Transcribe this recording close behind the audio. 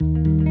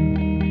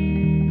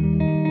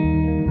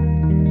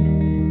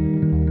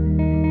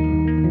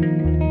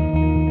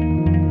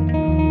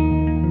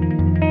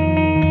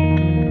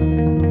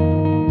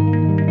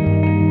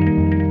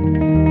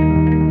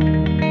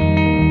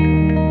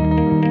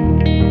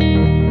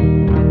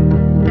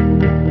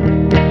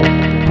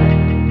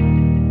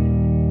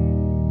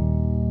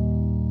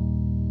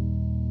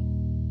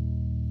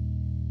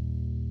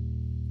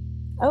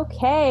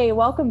Okay,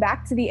 welcome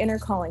back to the Inner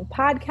Calling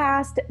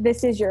podcast.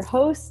 This is your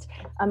host,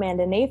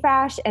 Amanda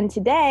Nafash, and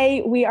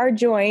today we are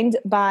joined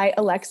by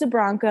Alexa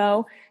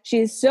Branco. She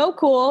is so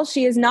cool.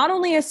 She is not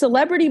only a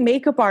celebrity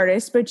makeup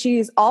artist, but she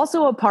is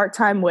also a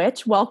part-time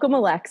witch. Welcome,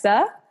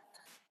 Alexa.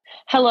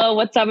 Hello,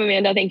 what's up,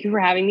 Amanda? Thank you for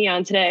having me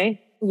on today.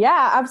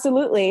 Yeah,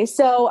 absolutely.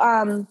 So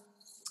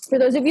for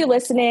those of you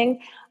listening,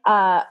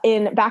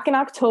 back in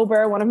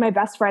October, one of my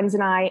best friends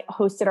and I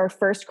hosted our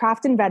first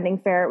craft and vending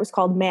fair. It was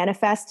called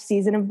Manifest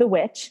Season of the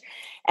Witch.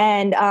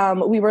 And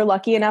we were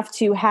lucky enough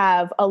to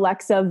have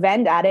Alexa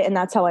vend at it, and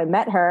that's how I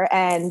met her.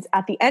 And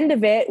at the end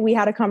of it, we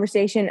had a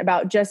conversation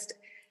about just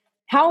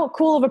how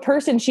cool of a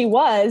person she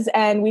was.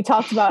 And we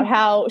talked about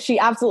how she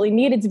absolutely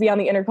needed to be on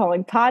the Inner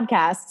Calling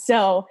podcast.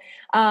 So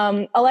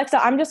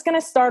Alexa, I'm just going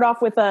to start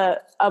off with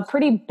a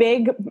pretty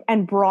big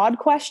and broad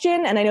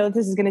question. And I know that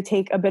this is going to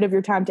take a bit of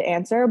your time to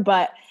answer,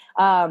 but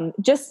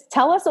just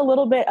tell us a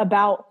little bit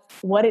about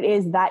what it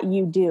is that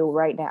you do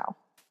right now.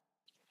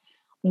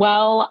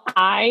 Well,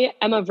 I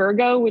am a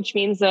Virgo, which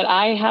means that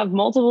I have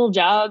multiple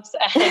jobs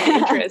and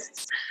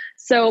interests.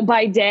 So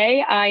by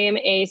day, I am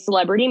a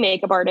celebrity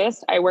makeup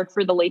artist. I work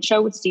for The Late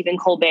Show with Stephen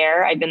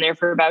Colbert. I've been there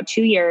for about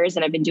 2 years,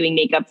 and I've been doing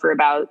makeup for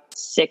about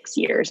 6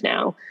 years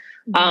now.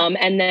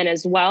 And then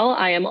as well,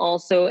 I am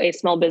also a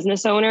small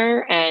business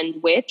owner and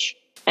witch,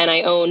 and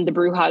I own the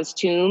Brujas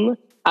Tomb,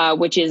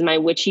 which is my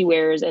witchy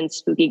wares and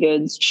spooky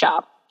goods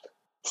shop.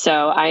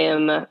 So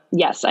I'm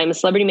a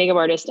celebrity makeup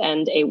artist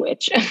and a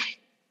witch.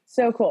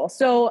 So cool.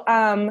 So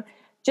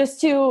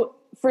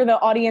for the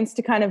audience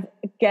to kind of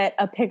get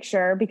a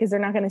picture, because they're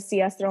not going to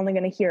see us, they're only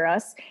going to hear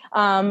us.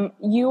 Are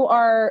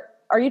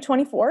you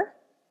 24?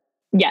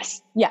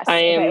 Yes. Yes. I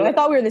am. Okay. I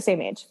thought we were the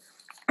same age.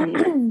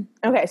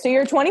 Okay. So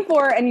you're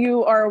 24 and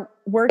you are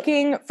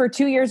working for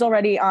 2 years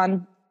already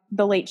on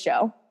The Late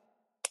Show.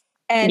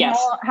 And yes.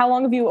 How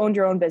long have you owned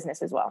your own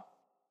business as well?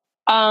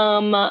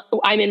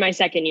 I'm in my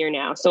second year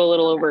now, so a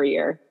little over a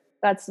year.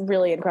 That's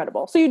really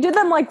incredible. So you did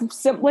them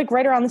like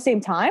right around the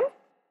same time?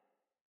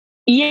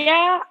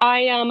 Yeah,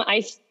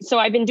 so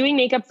I've been doing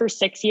makeup for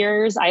 6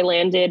 years. I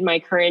landed my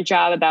current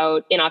job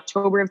in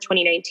October of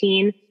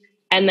 2019.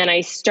 And then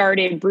I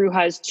started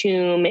Brujas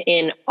Tomb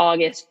in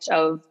August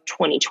of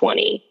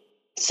 2020.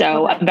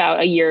 So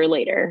about a year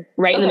later,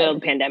 right in the middle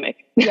of the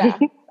pandemic. Yeah.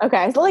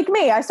 Okay. So like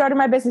me, I started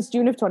my business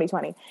June of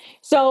 2020.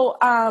 So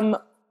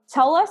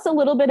tell us a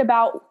little bit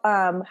about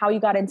how you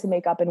got into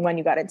makeup and when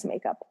you got into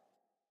makeup.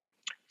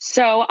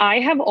 So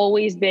I have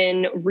always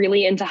been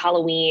really into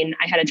Halloween.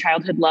 I had a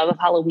childhood love of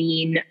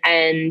Halloween,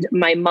 and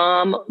my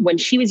mom, when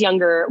she was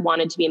younger,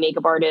 wanted to be a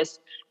makeup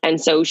artist.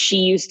 And so she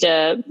used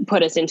to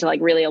put us into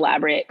like really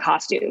elaborate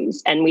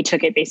costumes, and we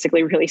took it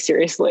basically really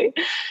seriously.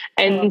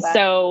 And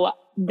so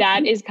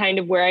that is kind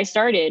of where I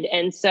started.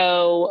 And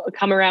so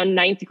come around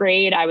 9th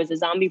grade, I was a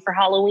zombie for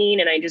Halloween,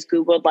 and I just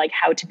Googled like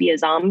how to be a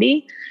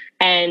zombie,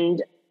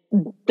 and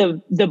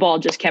the ball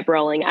just kept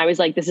rolling. I was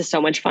like, this is so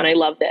much fun. I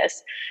love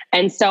this.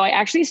 And so I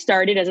actually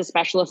started as a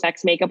special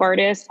effects makeup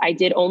artist. I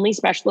did only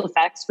special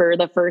effects for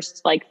the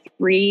first like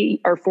 3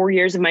 or 4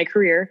 years of my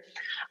career.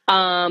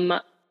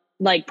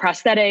 Like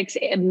prosthetics,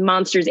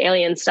 monsters,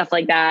 aliens, stuff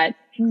like that.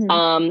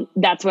 Mm-hmm.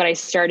 That's what I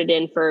started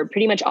in for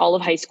pretty much all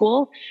of high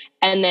school.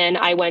 And then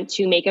I went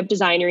to makeup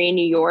designery in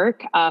New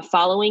York.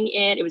 Following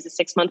it was a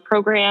 6-month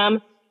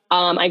program.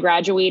 I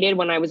graduated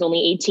when I was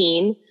only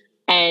 18.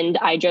 And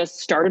I just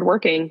started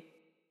working,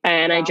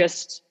 and wow.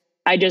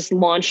 I just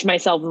launched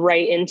myself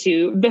right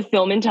into the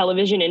film and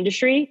television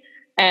industry,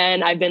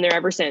 and I've been there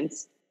ever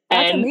since.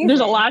 That's and amazing.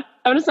 There's a lot.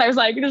 There's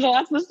a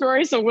lot to the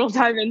story, so we'll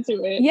dive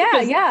into it.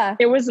 Yeah.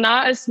 It wasn't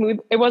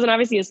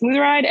obviously a smooth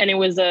ride, and it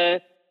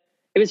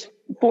was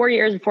 4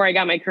 years before I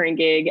got my current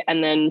gig,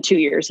 and then 2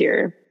 years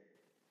here.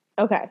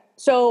 Okay,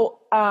 so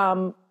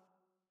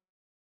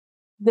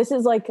this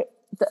is like.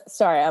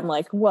 Sorry, I'm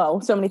like, whoa,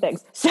 so many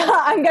things. So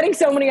I'm getting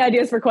so many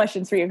ideas for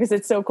questions for you because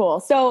it's so cool.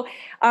 So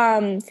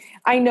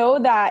I know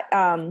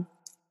that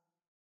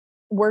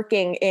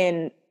working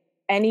in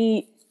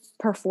any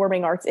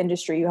performing arts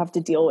industry, you have to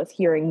deal with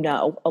hearing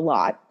no a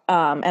lot.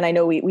 And I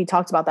know we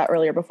talked about that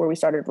earlier before we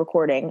started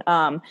recording.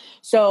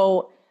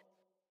 So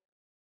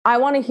I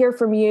want to hear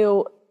from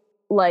you,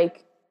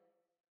 like,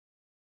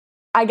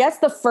 I guess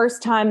the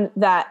first time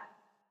that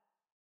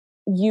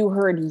you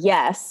heard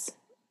yes.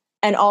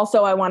 And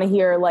also I want to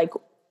hear like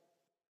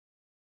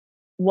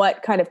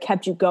what kind of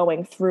kept you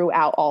going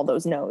throughout all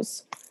those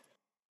no's.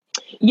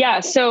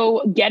 Yeah.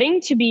 So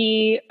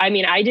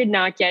I did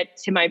not get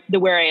to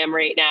where I am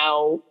right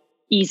now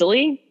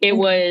easily. It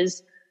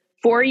was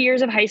 4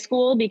 years of high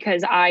school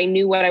because I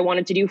knew what I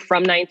wanted to do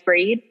from 9th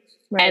grade.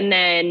 Right. And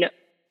then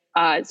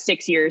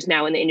 6 years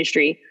now in the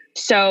industry.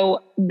 So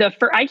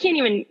I can't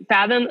even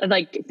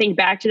think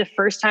back to the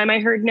first time I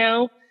heard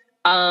no,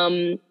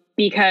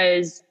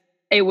 because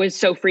it was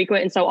so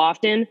frequent and so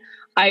often.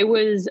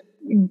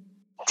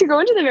 To go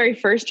into the very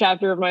first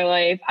chapter of my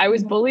life, I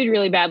was bullied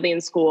really badly in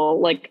school.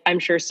 Like I'm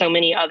sure so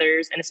many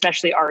others, and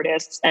especially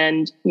artists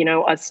and,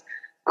 us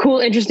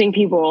cool, interesting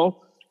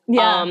people.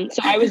 Yeah.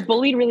 So I was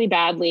bullied really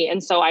badly.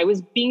 And so I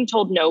was being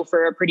told no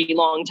for a pretty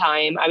long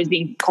time. I was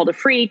being called a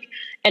freak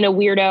and a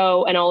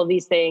weirdo and all of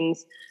these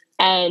things.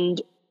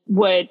 And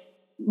what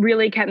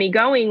really kept me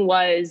going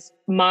was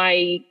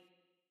my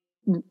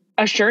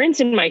assurance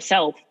in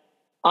myself.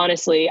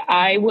 Honestly,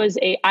 I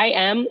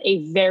am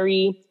a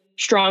very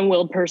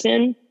strong-willed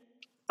person.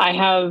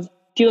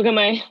 If you look at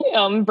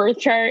my birth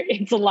chart,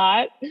 it's a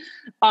lot.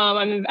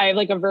 I have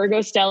like a Virgo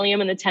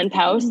stellium in the 10th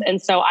house.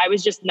 And so I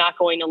was just not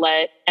going to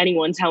let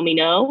anyone tell me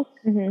no.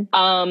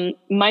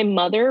 My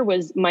mother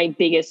was my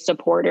biggest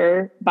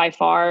supporter by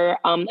far.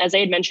 As I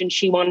had mentioned,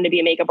 she wanted to be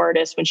a makeup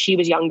artist when she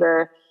was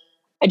younger,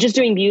 just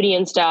doing beauty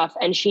and stuff.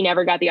 And she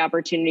never got the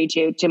opportunity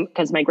to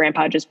because my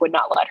grandpa just would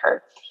not let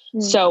her.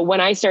 So when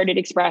I started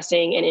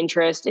expressing an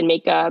interest in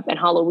makeup and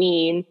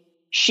Halloween,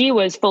 she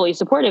was fully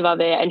supportive of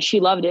it and she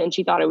loved it. And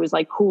she thought it was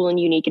like cool and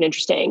unique and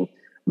interesting,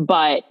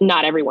 but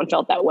not everyone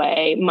felt that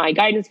way. My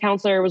guidance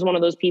counselor was one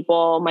of those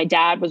people. My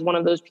dad was one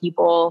of those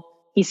people.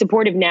 He's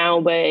supportive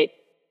now, but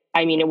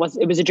I mean, it was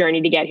a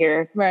journey to get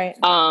here. Right.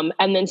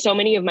 And then so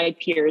many of my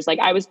peers, like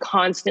I was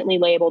constantly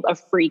labeled a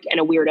freak and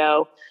a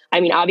weirdo. I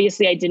mean,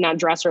 obviously I did not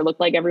dress or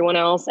look like everyone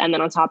else. And then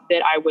on top of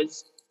it, I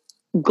was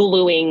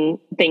gluing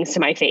things to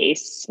my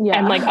face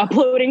and like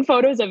uploading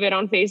photos of it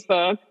on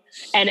Facebook.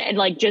 And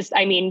like, just,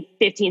 I mean,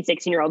 15,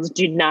 16-year-olds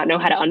did not know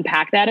how to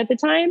unpack that at the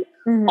time.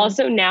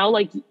 Also now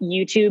like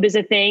YouTube is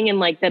a thing. And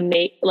like there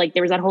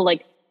was that whole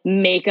like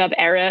makeup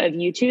era of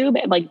YouTube.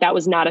 Like that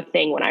was not a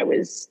thing when I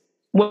was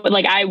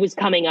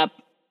coming up.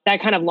 That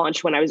kind of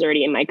launched when I was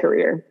already in my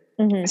career.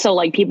 So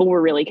like people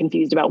were really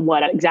confused about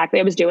what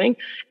exactly I was doing.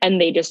 And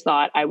they just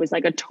thought I was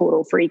like a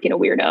total freak and a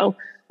weirdo.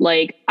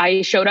 Like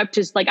I showed up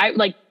to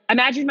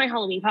imagine my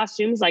Halloween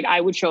costumes. Like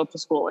I would show up to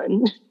school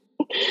in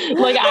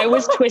like I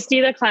was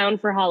Twisty the Clown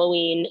for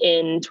Halloween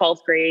in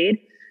 12th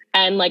grade.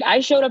 And like I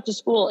showed up to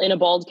school in a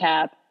bald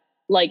cap,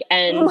 like,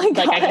 and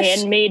like I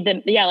handmade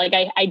them. Yeah. Like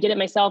I did it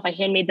myself. I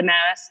handmade the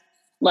mask.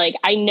 Like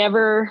I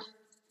was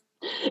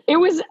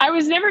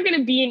never going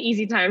to be an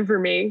easy time for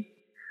me.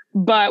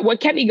 But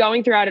what kept me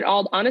going throughout it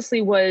all, honestly,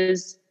 it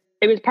was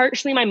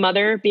partially my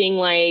mother being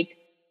like,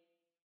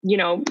 you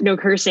know, no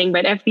cursing,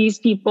 but F these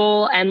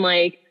people. And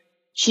like,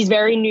 she's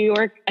very New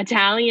York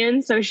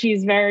Italian. So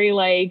she's very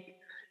like,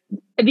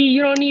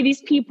 you don't need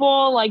these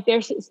people. Like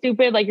they're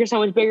stupid. Like you're so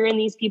much bigger than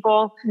these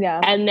people.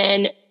 Yeah. And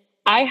then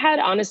I had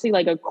honestly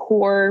like a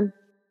core,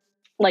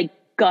 like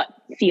gut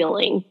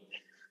feeling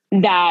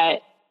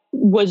that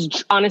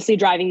was honestly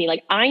driving me.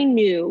 Like I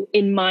knew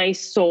in my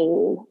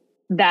soul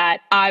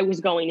that I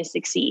was going to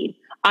succeed.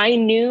 I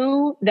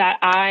knew that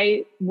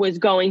I was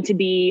going to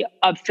be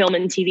a film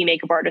and TV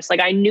makeup artist.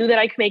 Like I knew that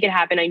I could make it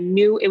happen. I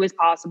knew it was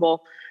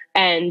possible.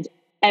 And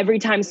every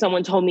time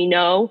someone told me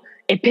no,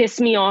 it pissed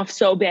me off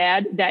so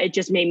bad that it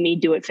just made me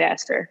do it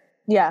faster.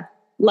 Yeah.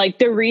 Like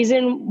the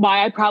reason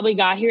why I probably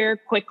got here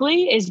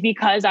quickly is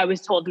because I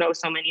was told no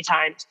so many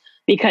times,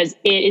 because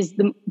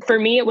for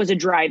me, it was a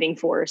driving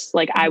force.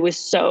 Like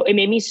it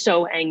made me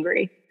so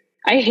angry.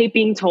 I hate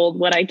being told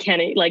what I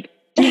can't, like,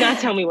 do not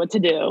tell me what to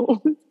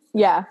do.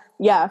 Yeah.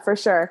 Yeah, for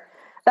sure.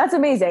 That's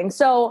amazing.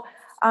 So,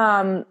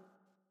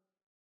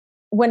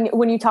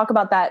 when you talk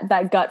about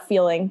that gut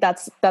feeling,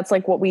 that's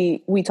like what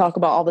we talk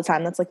about all the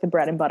time. That's like the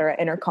bread and butter at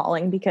Inner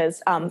Calling,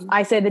 because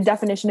I say the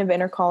definition of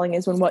inner calling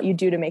is when what you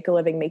do to make a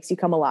living makes you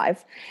come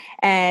alive.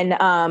 And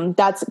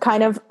that's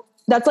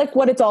like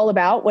what it's all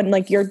about when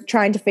like you're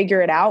trying to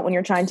figure it out, when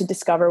you're trying to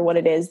discover what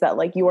it is that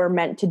like you are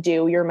meant to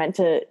do, you're meant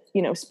to,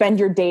 you know, spend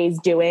your days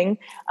doing.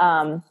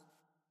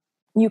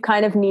 You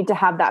kind of need to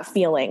have that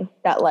feeling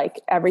that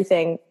like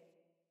everything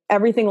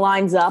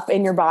lines up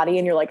in your body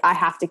and you're like, I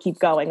have to keep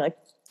going. Like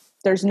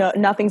there's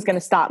nothing's going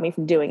to stop me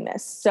from doing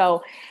this.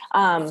 So,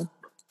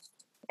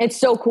 it's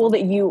so cool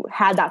that you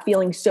had that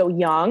feeling so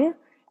young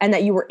and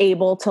that you were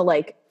able to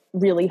like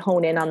really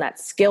hone in on that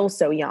skill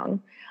so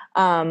young.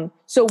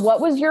 So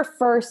what was your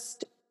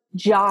first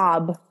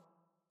job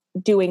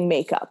doing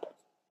makeup?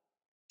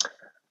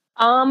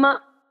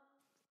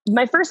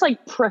 My first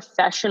like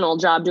professional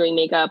job doing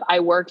makeup,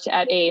 I worked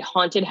at a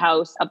haunted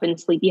house up in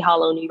Sleepy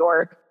Hollow, New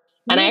York.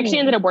 And I actually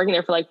ended up working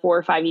there for like 4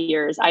 or 5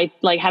 years. I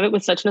like have it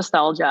with such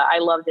nostalgia. I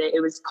loved it.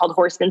 It was called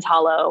Horseman's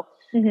Hollow.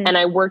 And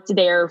I worked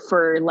there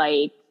for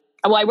like,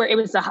 it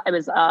was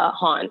a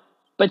haunt,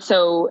 but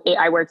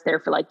I worked there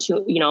for like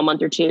a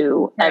month or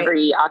two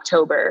every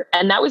October.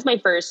 And that was my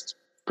first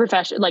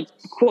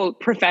quote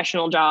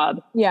professional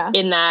job. Yeah.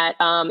 In that,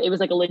 it was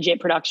like a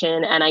legit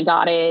production and I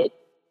got it.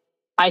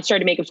 I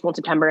started makeup school in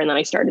September and then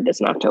I started this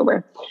in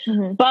October.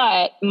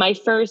 But my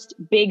first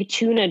big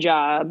tuna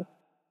job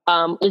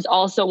is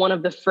also one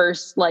of the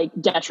first like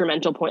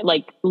detrimental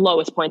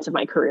lowest points of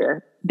my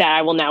career that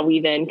I will now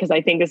weave in, because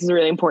I think this is a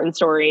really important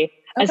story,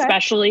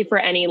 especially for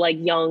any like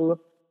young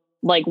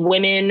like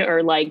women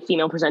or like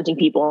female presenting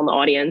people in the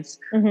audience.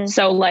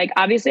 So like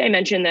obviously I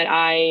mentioned that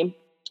I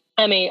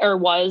am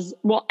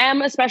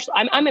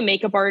I'm a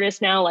makeup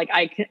artist now. Like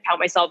I count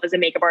myself as a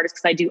makeup artist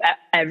because I do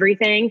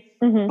everything.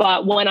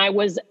 But when I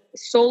was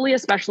solely a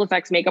special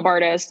effects makeup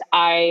artist,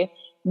 I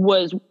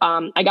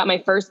I got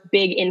my first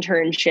big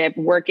internship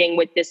working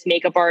with this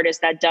makeup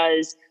artist that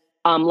does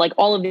like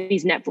all of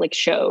these Netflix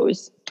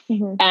shows.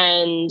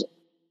 And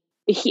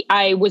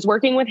I was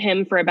working with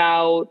him for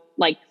about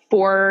like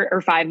 4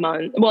 or 5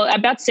 months. Well,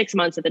 about 6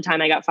 months at the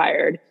time I got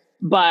fired,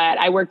 but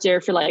I worked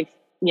there for like,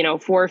 4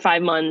 or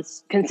 5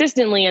 months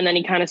consistently. And then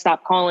he kind of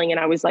stopped calling and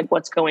I was like,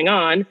 what's going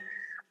on?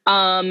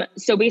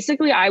 So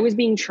basically I was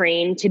being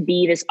trained to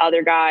be this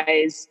other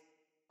guy's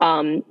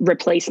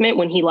replacement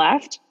when he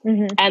left.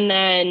 And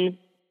then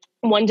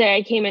one day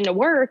I came into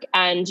work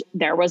and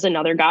there was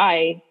another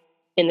guy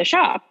in the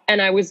shop.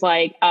 And I was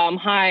like,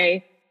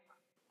 hi,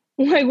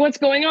 like, what's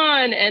going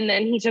on? And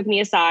then he took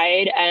me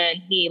aside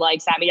and he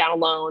like sat me down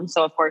alone.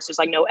 So of course there's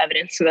like no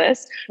evidence to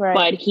this,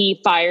 but he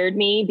fired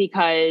me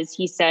because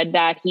he said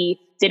that he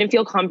didn't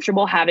feel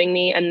comfortable having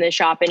me in the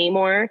shop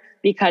anymore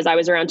because I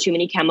was around too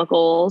many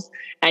chemicals.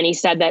 And he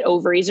said that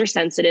ovaries are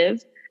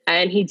sensitive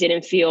and he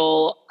didn't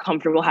feel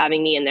comfortable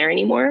having me in there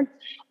anymore.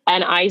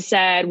 And I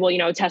said,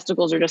 well,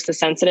 testicles are just as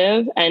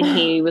sensitive. And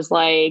he was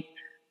like,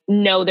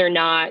 no, they're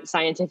not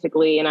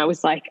scientifically. And I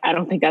was like, I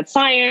don't think that's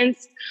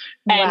science.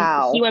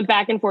 And he went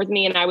back and forth with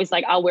me and I was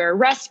like, I'll wear a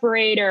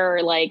respirator,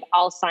 or like,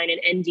 I'll sign an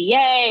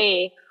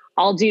NDA.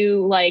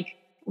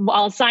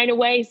 I'll sign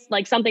away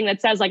like something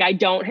that says like,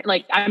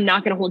 I'm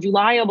not going to hold you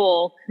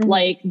liable.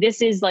 Like,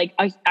 this is like,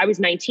 I was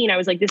 19. I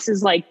was like, this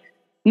is like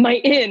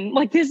my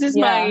this is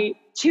my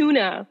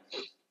tuna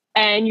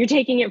and you're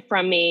taking it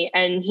from me.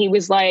 And he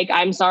was like,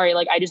 I'm sorry.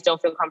 Like, I just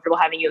don't feel comfortable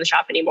having you in the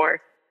shop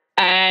anymore.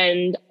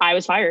 And I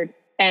was fired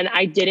and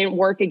I didn't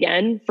work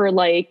again for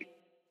like,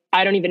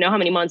 I don't even know how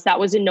many months. That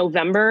was in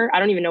November. I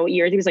don't even know what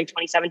year. I think it was like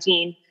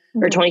 2017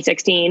 or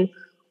 2016.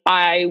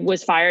 I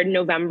was fired in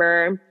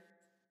November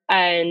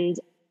and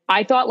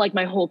I thought like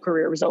my whole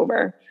career was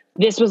over.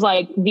 This was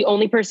like the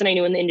only person I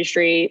knew in the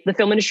industry. The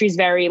film industry is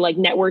very like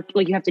network,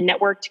 like you have to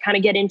network to kind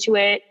of get into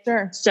it.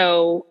 Sure.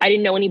 So I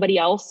didn't know anybody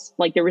else.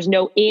 Like there's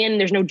no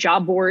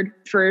job board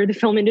for the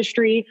film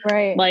industry.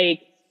 Right.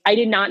 Like I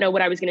did not know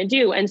what I was going to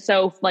do. And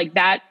so like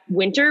that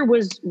winter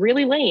was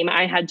really lame.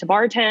 I had to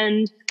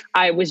bartend.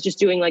 I was just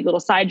doing like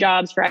little side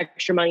jobs for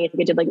extra money. I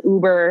think I did like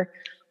Uber.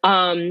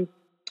 And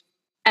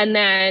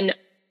then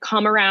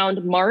come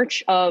around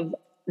March of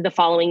the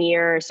following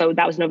year. So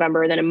that was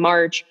November. Then in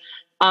March,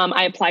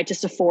 I applied to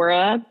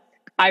Sephora.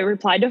 I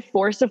replied to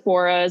 4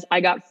 Sephoras.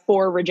 I got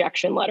 4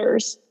 rejection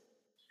letters.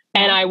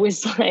 And I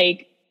was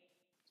like,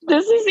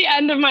 this is the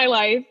end of my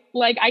life.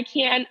 Like,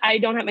 I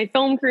don't have my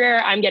film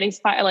career. I'm getting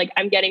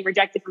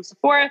rejected from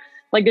Sephora.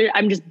 Like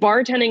I'm just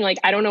bartending. Like,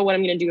 I don't know what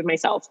I'm going to do with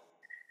myself.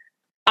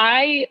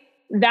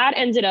 That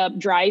ended up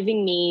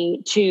driving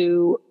me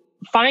to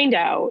find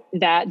out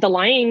that The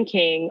Lion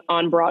King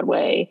on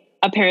Broadway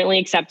apparently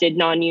accepted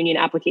non-union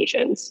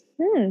applications.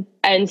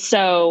 And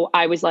so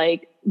I was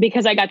like,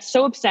 because I got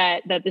so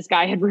upset that this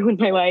guy had ruined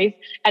my life.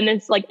 And then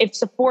it's like, if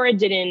Sephora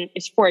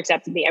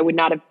accepted me, I would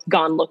not have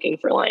gone looking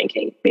for Lion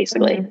King,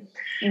 basically.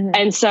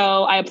 And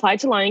so I applied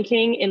to Lion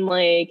King in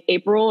like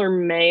April or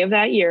May of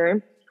that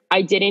year.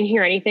 I didn't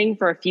hear anything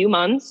for a few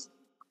months.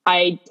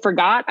 I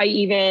forgot I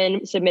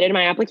even submitted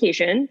my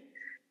application.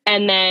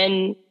 And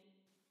then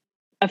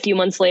a few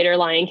months later,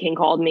 Lion King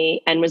called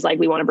me and was like,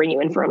 we want to bring you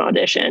in for an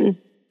audition.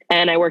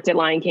 And I worked at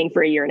Lion King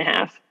for 1.5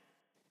 years.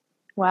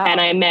 Wow.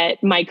 And I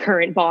met my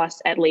current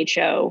boss at Late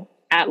Show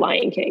at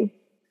Lion King.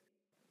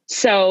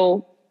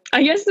 So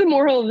I guess the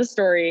moral of the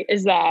story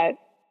is that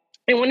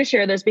I want to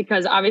share this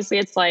because obviously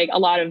it's like a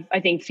lot of, I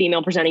think,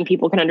 female presenting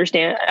people can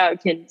understand,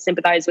 can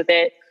sympathize with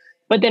it.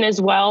 But then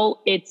as well,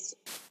 it's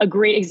a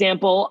great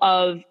example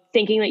of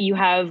thinking that you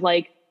have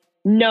like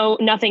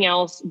nothing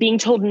else, being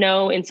told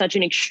no in such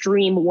an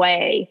extreme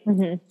way.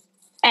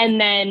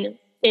 And then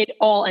it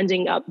all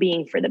ending up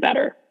being for the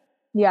better.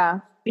 Yeah.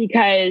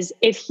 Because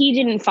if he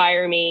didn't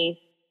fire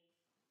me,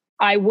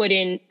 I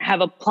wouldn't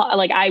have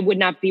I would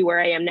not be where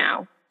I am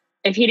now.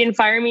 If he didn't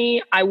fire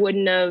me, I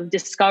wouldn't have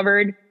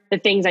discovered the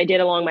things I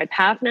did along my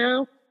path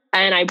now.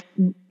 And I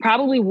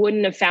probably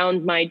wouldn't have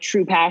found my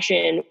true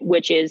passion,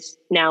 which is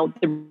now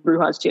the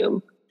Brujas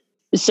tomb.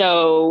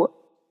 So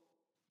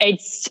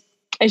it's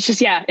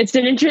just,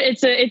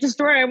 it's a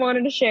story I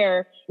wanted to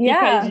share.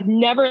 Yeah. Because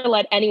never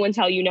let anyone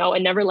tell you no,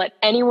 and never let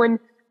anyone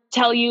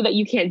tell you that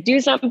you can't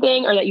do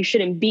something or that you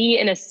shouldn't be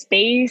in a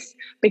space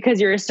because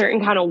you're a certain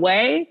kind of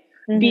way,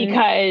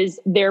 because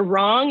they're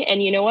wrong.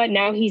 And you know what?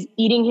 Now he's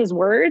eating his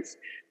words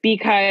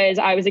because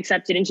I was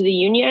accepted into the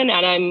union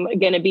and I'm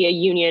going to be a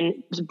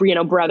union,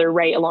 brother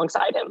right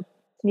alongside him.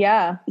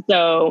 Yeah.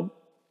 So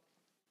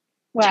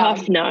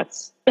tough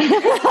nuts.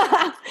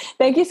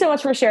 Thank you so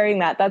much for sharing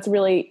that. That's a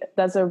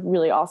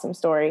really awesome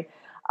story.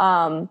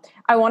 You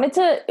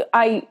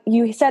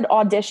said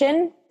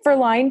audition for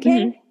Lion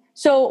King.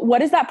 So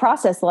what is that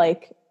process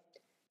like?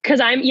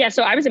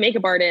 So I was a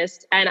makeup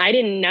artist and I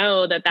didn't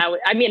know that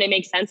it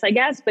makes sense, I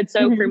guess. But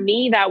so for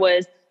me,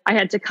 I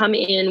had to come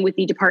in with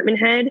the department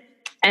head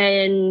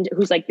and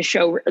who's like the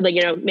show,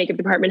 makeup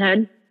department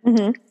head.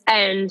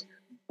 And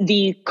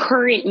the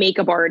current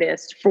makeup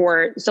artist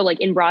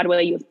in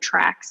Broadway, you have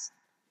tracks.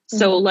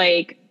 So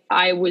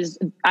I was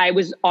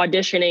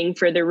auditioning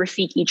for the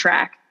Rafiki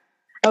track.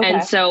 Okay.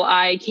 And so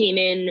I came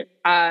in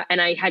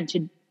and I had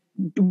to,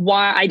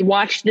 I'd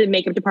watched the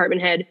makeup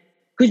department head,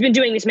 who's been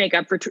doing this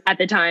makeup for, at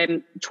the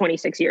time,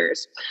 26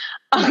 years,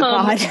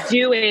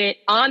 do it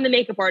on the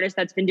makeup artist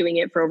that's been doing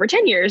it for over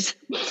 10 years.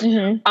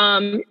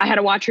 Mm-hmm. I had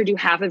to watch her do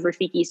half of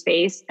Rafiki's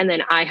face, and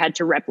then I had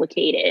to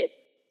replicate it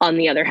on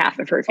the other half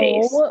of her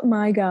face. Oh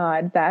my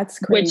God, that's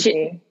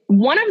crazy. Which,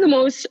 one of the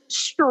most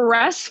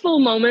stressful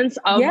moments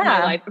of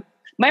my life.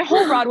 My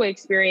whole Broadway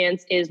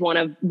experience is one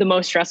of the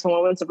most stressful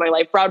moments of my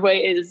life. Broadway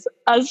is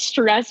a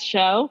stress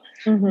show.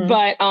 Mm-hmm.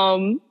 But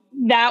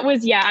that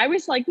was, I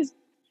was like, this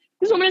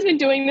woman has been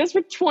doing this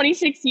for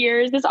 26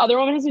 years. This other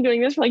woman has been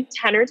doing this for like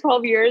 10 or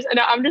 12 years. And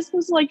I'm just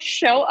supposed to like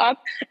show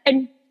up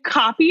and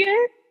copy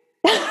it.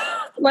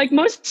 Like,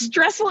 most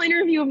stressful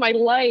interview of my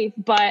life.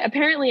 But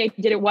apparently I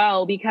did it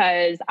well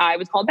because I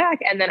was called back,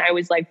 and then I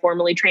was like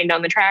formally trained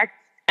on the track,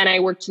 and I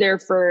worked there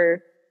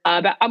for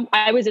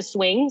I was a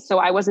swing. So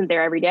I wasn't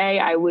there every day.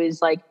 I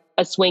was like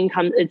a swing.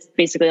 It's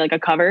basically like a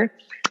cover.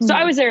 Mm-hmm. So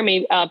I was there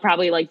maybe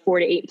probably like 4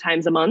 to 8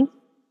 times a month.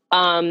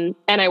 And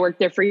I worked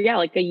there for,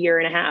 like a year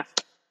and a half.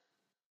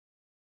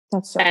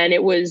 And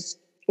it was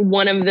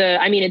one of the,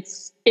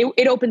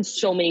 it opened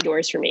so many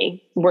doors for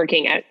me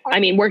working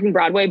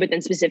Broadway, but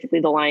then specifically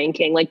The Lion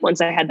King. Like,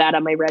 once I had that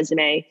on my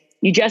resume,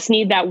 you just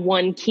need that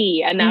one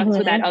key. And that's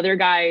what that other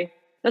guy,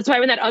 that's why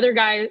when that other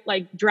guy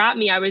like dropped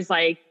me, I was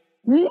like,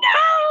 no,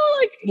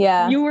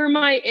 like, you were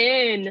my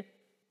in.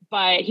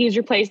 But he was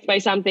replaced by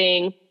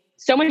something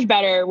so much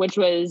better, which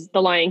was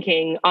The Lion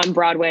King on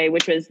Broadway,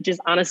 which was just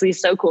honestly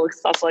so cool.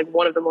 It's also like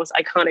one of the most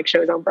iconic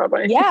shows on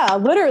Broadway. Yeah,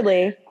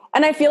 literally.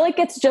 And I feel like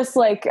it's just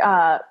like,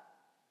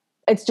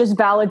 it's just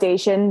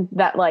validation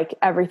that like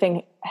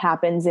everything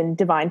happens in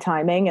divine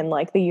timing, and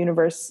like the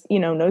universe,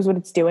 knows what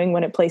it's doing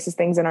when it places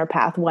things in our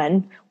path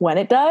when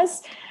it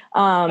does.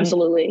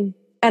 Absolutely.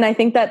 And I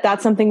think that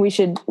that's something we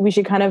should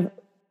kind of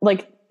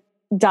like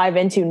dive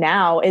into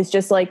now, is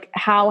just like,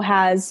 how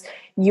has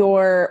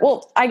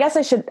I guess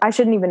I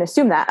shouldn't even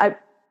assume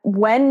that.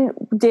 When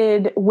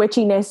did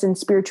witchiness and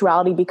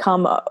spirituality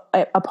become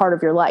a part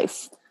of your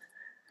life?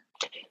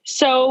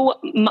 So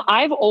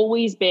I've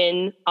always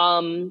been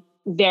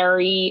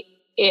very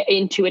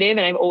intuitive,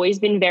 and I've always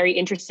been very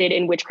interested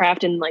in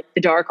witchcraft and like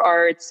the dark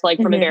arts, like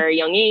from a very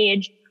young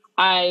age.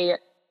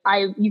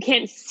 You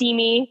can't see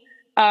me,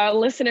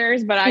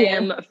 listeners, but I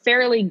am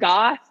fairly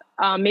goth.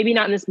 Maybe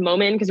not in this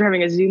moment because we're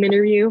having a Zoom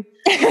interview,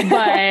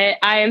 but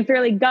I am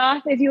fairly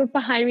goth. If you look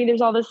behind me,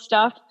 there's all this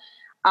stuff.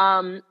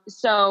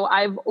 So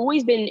I've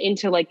always been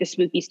into like the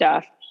spooky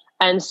stuff.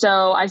 And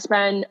so I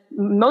spent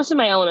most of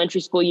my elementary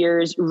school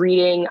years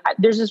reading.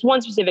 There's this one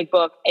specific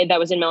book that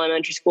was in my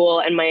elementary school,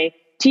 and my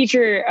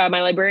teacher,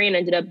 my librarian,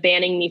 ended up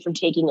banning me from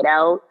taking it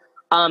out.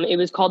 It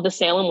was called The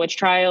Salem Witch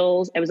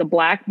Trials. It was a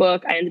black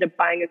book. I ended up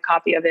buying a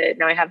copy of it.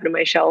 Now I have it on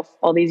my shelf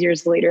all these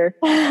years later.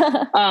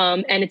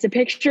 And it's a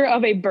picture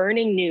of a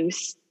burning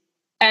noose.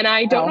 And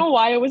I don't know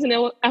why it was an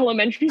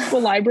elementary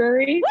school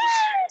library,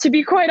 to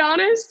be quite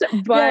honest.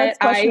 But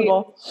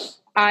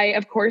I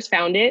of course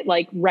found it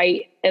like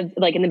right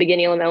like in the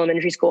beginning of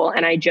elementary school,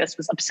 and I just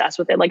was obsessed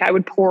with it. Like, I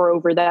would pore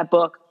over that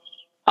book.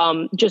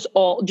 Just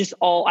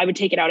all I would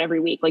take it out every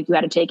week. Like, you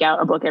had to take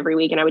out a book every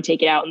week, and I would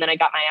take it out. And then I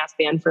got my ass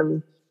banned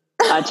from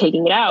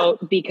taking it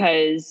out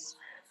because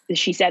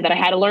she said that I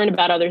had to learn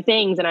about other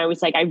things. And I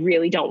was like, I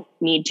really don't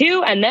need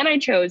to. And then I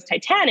chose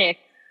Titanic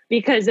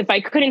because if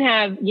I couldn't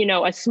have,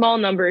 a small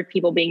number of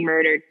people being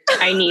murdered,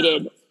 I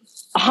needed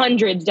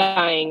hundreds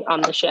dying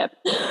on the ship.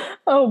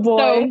 Oh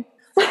boy.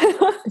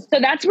 So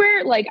that's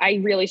where like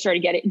I really started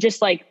getting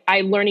just like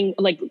learning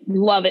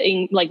about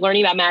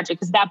magic,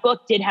 because that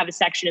book did have a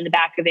section in the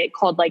back of it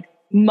called like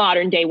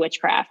modern day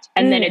witchcraft.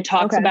 And then it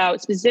talks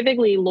about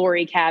specifically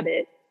Laurie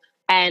Cabot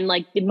and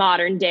like the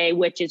modern day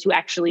witches who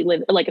actually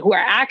live, like who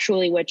are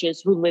actually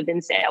witches who live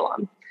in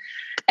Salem.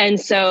 And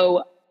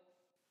so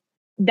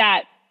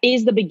that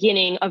is the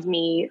beginning of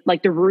me,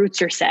 like the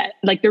roots are set,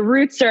 like the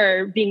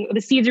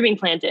seeds are being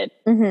planted.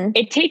 Mm-hmm.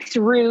 It takes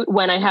root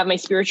when I have my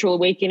spiritual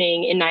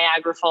awakening in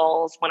Niagara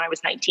Falls when I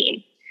was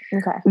 19.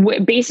 Okay.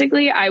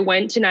 Basically, I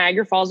went to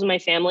Niagara Falls with my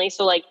family.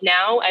 So like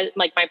now,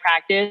 like my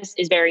practice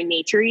is very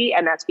naturey,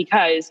 and that's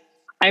because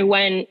I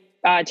went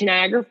to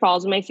Niagara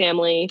Falls with my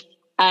family,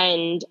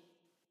 and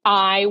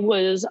I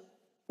was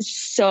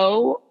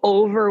so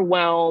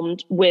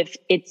overwhelmed with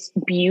its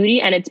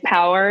beauty and its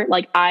power.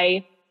 Like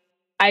I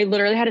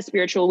literally had a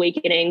spiritual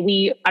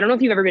awakening. I don't know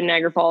if you've ever been to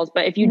Niagara Falls,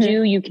 but if you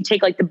do, you can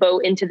take like the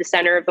boat into the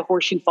center of the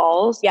Horseshoe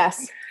Falls.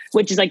 Yes.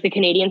 Which is like the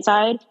Canadian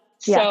side.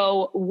 Yeah.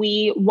 So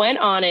we went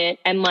on it,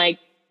 and like,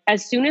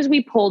 as soon as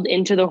we pulled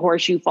into the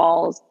Horseshoe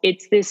Falls,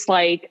 it's this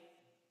like,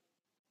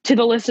 to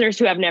the listeners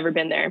who have never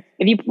been there,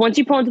 once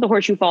you pull into the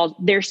Horseshoe Falls,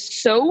 they're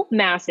so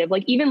massive.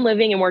 Like, even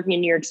living and working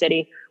in New York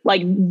City,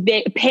 like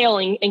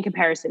paling in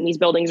comparison, these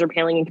buildings are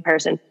paling in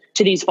comparison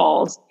to these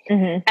falls.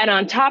 Mm-hmm. And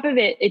on top of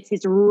it, it's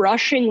this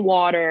rushing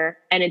water.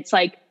 And it's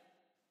like,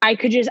 I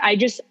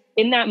just,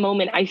 in that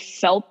moment, I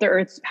felt the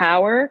earth's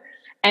power,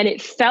 and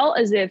it felt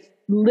as if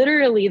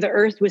literally the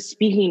earth was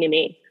speaking to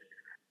me.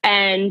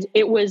 And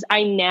it was,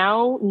 I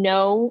now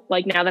know,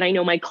 like now that I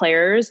know my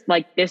clairs,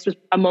 like this was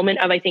a moment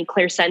of, I think,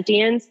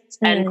 clairsentience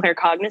and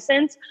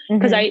claircognizance,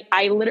 because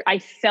I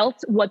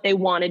felt what they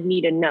wanted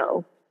me to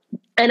know.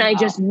 And I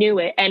just knew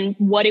it. And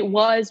what it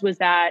was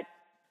that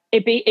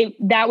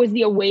that was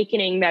the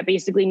awakening that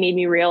basically made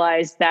me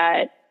realize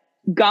that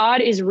God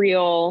is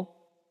real.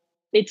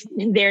 It's,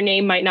 their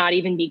name might not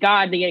even be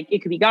God.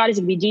 It could be God, it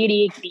could be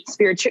deity, it could be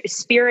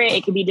spirit,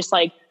 it could be just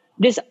like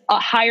this, a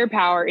higher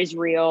power is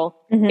real.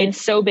 It's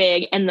so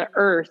big. And the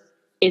earth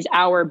is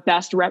our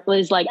best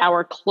is like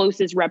our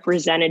closest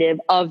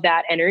representative of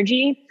that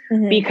energy,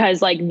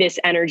 because like this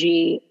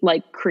energy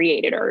like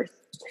created earth.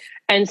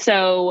 And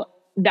so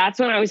that's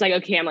when I was like,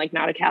 okay, I'm like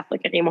not a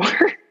Catholic anymore.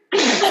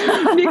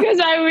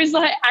 Because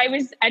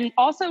and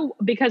also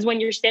because when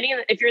you're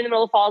if you're in the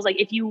middle of falls, like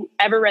if you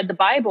ever read the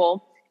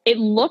Bible, it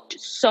looked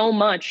so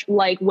much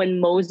like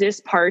when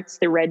Moses parts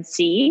the Red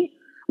Sea.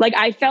 Like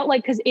I felt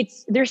like, cause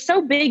they're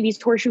so big, these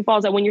horseshoe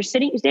falls, that when you're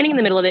standing in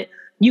the middle of it,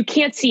 you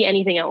can't see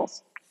anything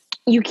else.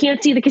 You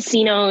can't see the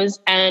casinos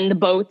and the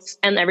boats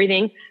and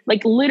everything.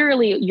 Like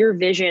literally your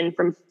vision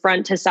from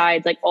front to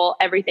sides, like all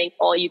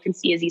you can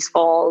see is these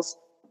falls.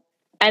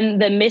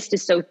 And the mist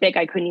is so thick,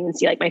 I couldn't even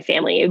see like my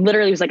family. It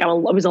literally was like, I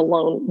was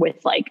alone with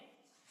like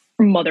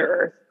Mother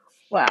Earth.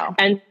 Wow.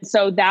 And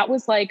so that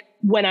was like,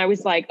 when I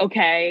was like,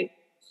 okay,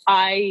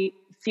 I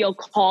feel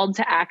called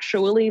to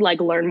actually like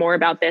learn more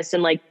about this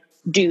and like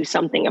do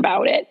something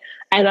about it.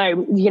 And I,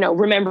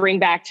 remembering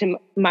back to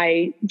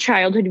my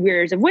childhood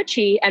years of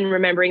witchy and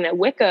remembering that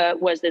Wicca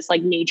was this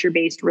like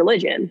nature-based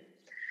religion.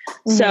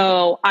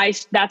 So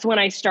that's when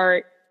I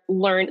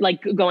learned,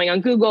 like going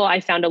on Google,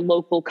 I found a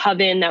local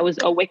coven that was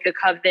a Wicca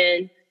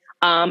coven.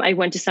 I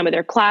went to some of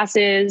their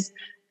classes,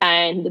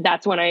 and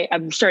that's when I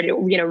started,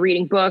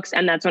 reading books.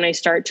 And that's when I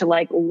start to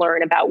like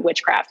learn about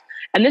witchcraft.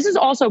 And this is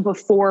also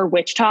before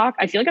Witch Talk.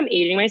 I feel like I'm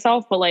aging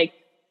myself, but like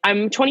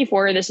I'm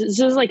 24. This is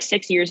like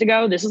 6 years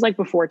ago. This is like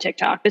before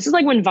TikTok. This is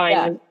like when Vine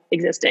was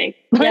existing.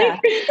 Yeah.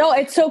 No,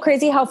 it's so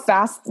crazy how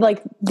fast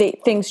like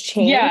things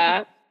change.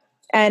 Yeah.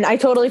 And I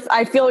feel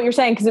what you're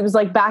saying, because it was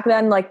like back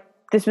then, like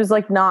this was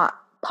like not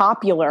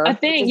popular. A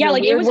thing. Yeah.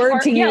 Like it was word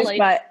hard to use,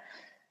 but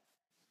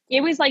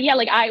it was like, yeah,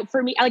 like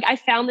I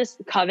found this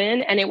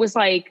coven, and it was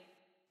like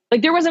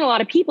there wasn't a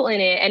lot of people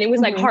in it, and it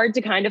was like hard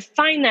to kind of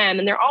find them.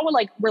 And they're all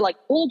were like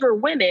older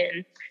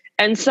women.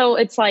 And so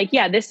it's like,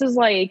 yeah, these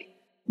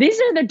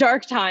are the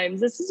dark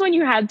times. This is when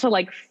you had to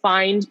like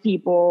find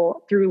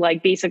people through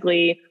like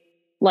basically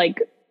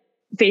like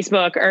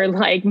Facebook or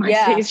like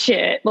MySpace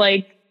shit.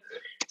 Like,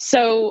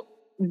 so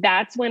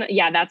that's when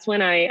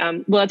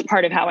I, that's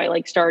part of how I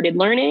like started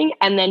learning.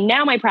 And then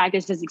now my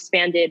practice has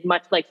expanded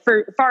much like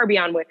far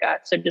beyond Wicca.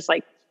 So just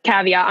like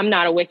caveat, I'm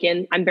not a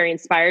Wiccan. I'm very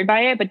inspired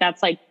by it, but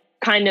that's like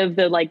kind of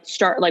the like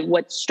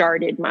what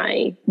started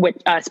my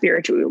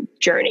spiritual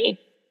journey.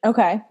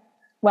 Okay.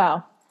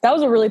 Wow. That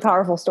was a really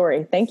powerful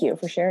story. Thank you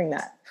for sharing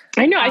that.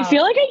 I know. I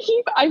feel like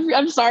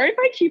I'm sorry if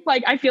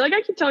I feel like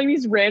I keep telling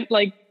these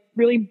like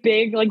really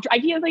big, like I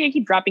feel like I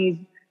keep dropping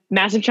these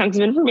massive chunks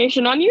of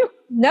information on you.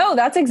 No,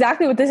 that's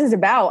exactly what this is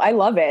about. I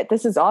love it.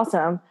 This is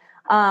awesome.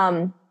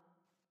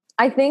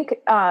 I think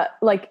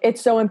like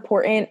it's so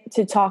important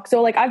to talk.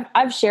 So like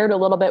I've shared a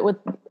little bit with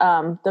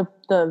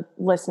the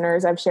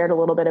listeners. I've shared a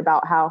little bit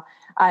about how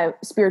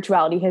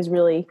spirituality has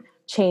really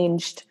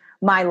changed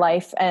my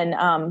life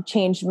and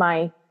changed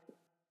my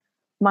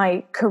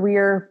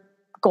career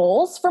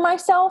goals for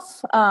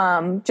myself.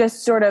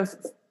 Just sort of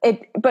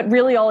but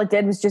really all it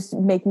did was just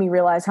make me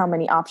realize how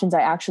many options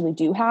I actually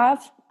do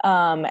have.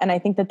 And I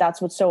think that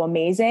that's what's so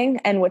amazing.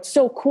 And what's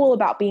so cool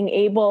about being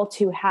able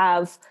to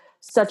have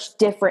such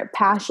different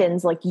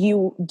passions like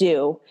you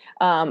do,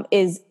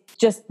 is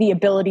just the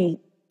ability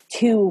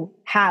to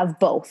have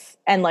both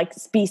and like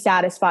be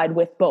satisfied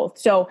with both.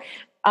 So,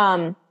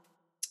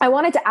 I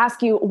wanted to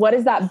ask you, what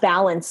is that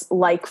balance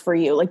like for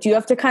you? Like, do you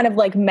have to kind of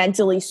like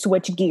mentally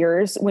switch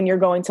gears when you're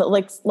going to,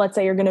 like, let's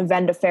say you're going to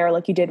vend a fair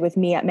like you did with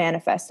me at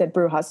Manifest at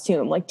Bruja's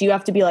Tomb? Like, do you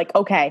have to be like,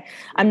 okay,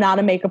 I'm not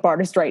a makeup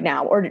artist right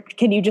now? Or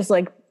can you just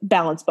like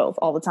balance both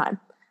all the time?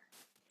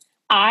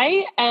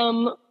 I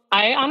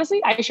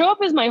honestly, I show up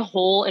as my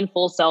whole and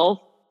full self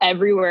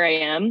everywhere I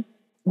am,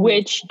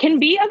 which can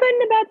be a good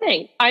and a bad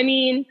thing. I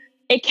mean,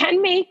 it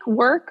can make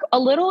work a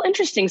little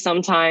interesting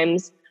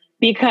sometimes,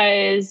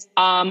 because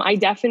I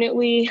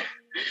definitely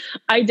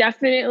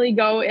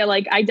go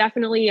like, I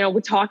definitely,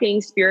 with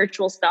talking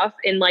spiritual stuff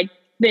in like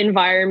the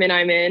environment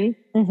I'm in,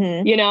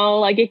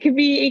 like it could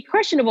be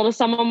questionable to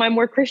some of my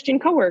more Christian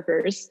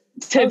coworkers,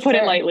 to put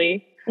it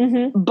lightly.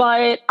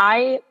 But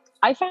I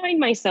find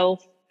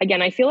myself,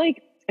 again, I feel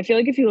like if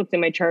you looked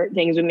at my chart,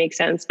 things would make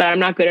sense, but I'm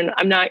not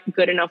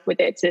good enough with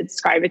it to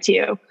describe it to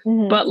you.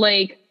 But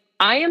like,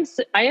 I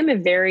am a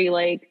very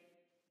like,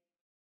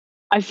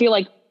 I feel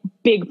like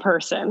big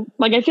person.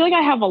 Like, I feel like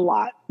I have a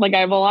lot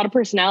of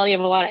personality, I have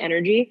a lot of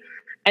energy.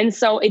 And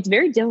so it's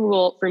very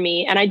difficult for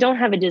me. And I don't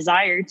have a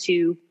desire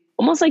to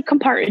almost like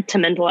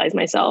compartmentalize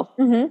myself.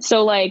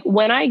 So like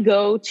when I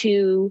go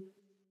to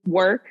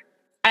work,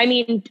 I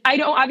mean,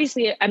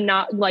 I'm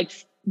not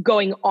like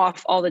going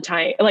off all the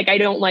time. Like,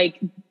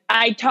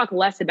 I talk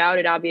less about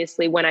it,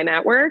 obviously, when I'm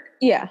at work.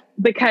 Yeah.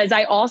 Because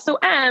I also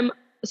am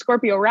a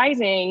Scorpio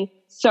rising.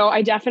 So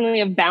I definitely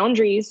have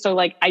boundaries. So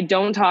like, I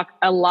don't talk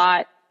a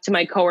lot to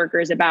my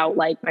coworkers about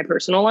like my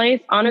personal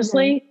life,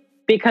 honestly,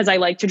 because I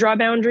like to draw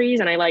boundaries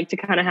and I like to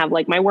kind of have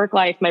like my work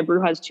life, my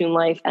Brujas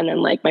life, and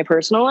then like my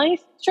personal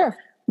life. Sure.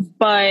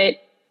 But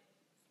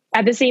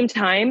at the same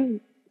time,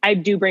 I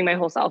do bring my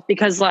whole self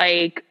because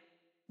like,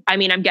 I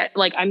mean, I'm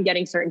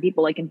getting certain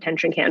people like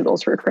intention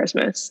candles for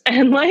Christmas,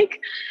 and like,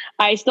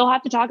 I still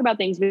have to talk about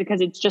things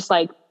because it's just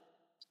like,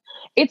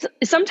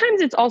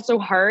 sometimes it's also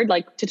hard,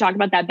 like to talk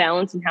about that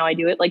balance and how I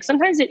do it. Like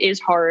sometimes it is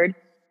hard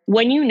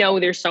when you know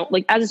there's so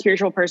like as a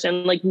spiritual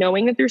person, like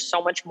knowing that there's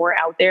so much more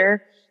out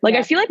there. Like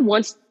I feel like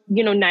once,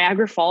 you know,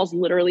 Niagara Falls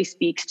literally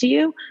speaks to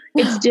you,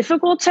 it's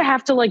difficult to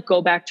have to like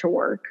go back to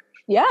work.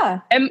 Yeah.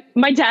 And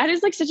my dad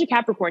is like such a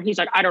Capricorn. He's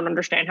like, I don't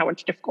understand how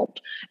it's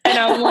difficult. And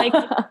I'm like,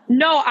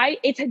 no,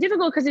 it's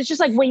difficult because it's just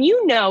like when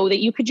you know that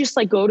you could just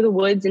like go to the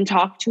woods and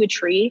talk to a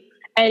tree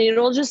and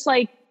it'll just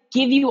like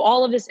give you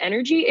all of this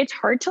energy. It's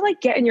hard to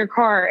like get in your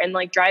car and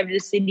like drive to the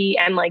city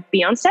and like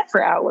be on set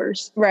for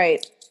hours.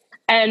 Right.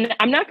 And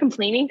I'm not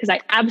complaining because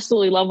I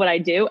absolutely love what I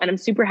do. And I'm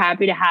super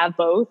happy to have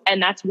both.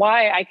 And that's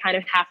why I kind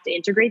of have to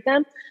integrate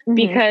them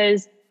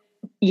because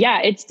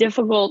it's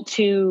difficult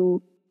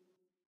to,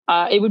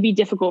 it would be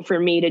difficult for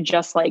me to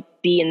just like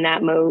be in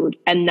that mode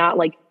and not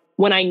like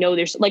when I know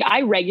there's like,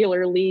 I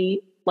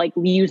regularly like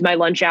use my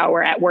lunch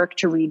hour at work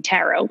to read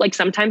tarot. Like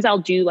sometimes I'll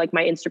do like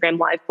my Instagram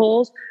live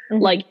polls,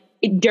 like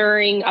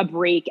during a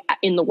break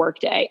in the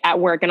workday at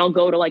work. And I'll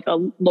go to like a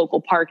local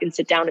park and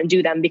sit down and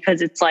do them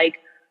because it's like,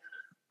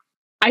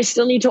 I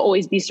still need to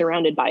always be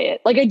surrounded by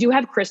it. Like I do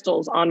have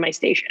crystals on my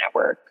station at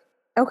work.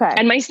 Okay.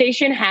 And my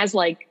station has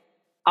like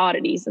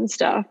oddities and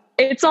stuff.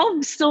 It's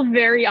all still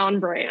very on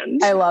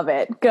brand. I love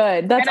it.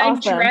 Good. That's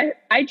awesome.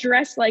 I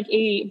dress like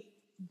a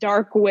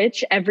dark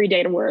witch every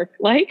day to work.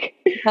 Like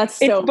that's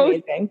so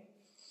amazing.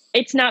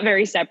 It's not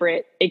very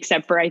separate,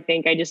 except for I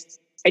think I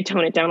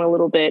tone it down a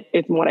little bit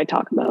in what I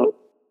talk about.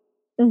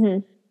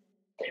 But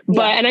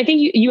and I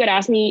think you had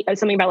asked me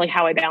something about like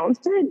how I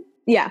balanced it.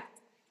 Yeah.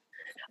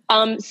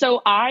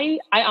 So I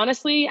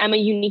honestly am a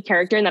unique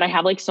character in that I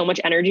have like so much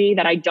energy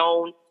that I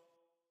don't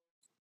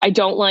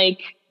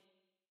like,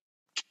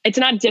 it's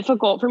not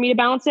difficult for me to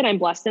balance it. I'm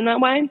blessed in that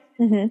way.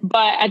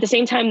 But at the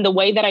same time, the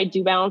way that I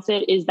do balance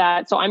it is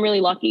that, so I'm really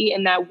lucky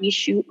in that we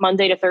shoot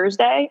Monday to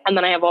Thursday and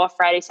then I have off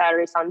Friday,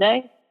 Saturday,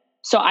 Sunday.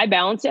 So I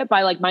balance it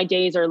by like, my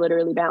days are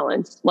literally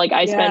balanced. Like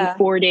I spend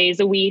 4 days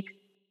a week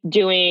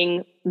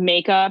doing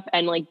makeup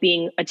and like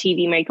being a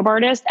TV makeup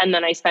artist. And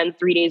then I spend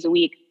 3 days a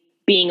week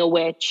being a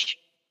witch.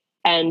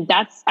 And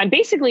I'm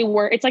basically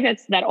it's like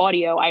that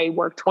audio. I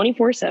work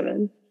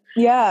 24/7.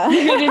 Yeah.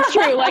 It's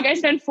true. Like I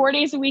spend 4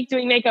 days a week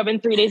doing makeup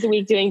and 3 days a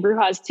week doing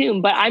Brujas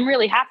Tomb. But I'm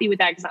really happy with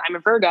that because I'm a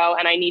Virgo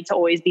and I need to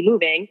always be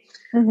moving.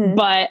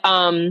 But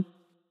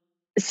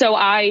so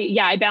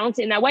I balance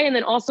it in that way. And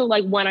then also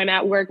like when I'm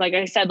at work, like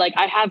I said, like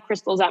I have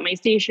crystals at my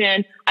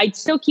station. I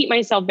still keep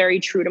myself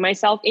very true to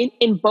myself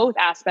in both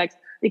aspects,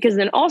 because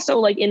then also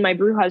like in my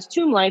Brujas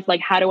Tomb life,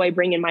 like how do I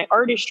bring in my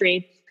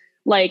artistry?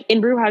 Like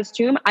in Brujas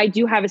Tomb, I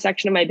do have a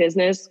section of my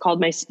business called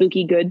my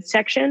spooky goods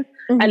section.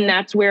 And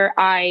that's where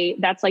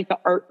that's like the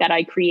art that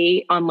I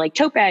create on like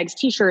tote bags,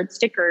 t-shirts,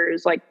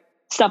 stickers, like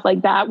stuff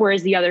like that.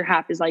 Whereas the other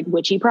half is like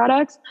witchy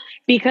products,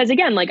 because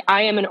again, like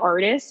I am an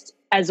artist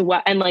as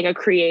well, and like a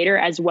creator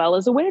as well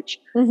as a witch.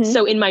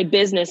 So in my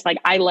business, like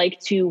I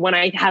like to, when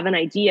I have an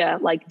idea,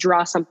 like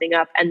draw something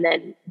up and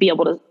then be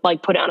able to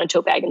like put it on a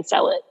tote bag and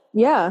sell it.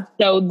 Yeah.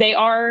 So they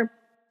are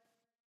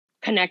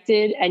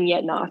connected and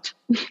yet not.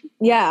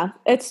 Yeah.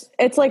 It's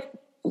like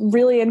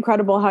really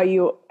incredible how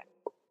you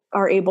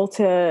are able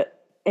to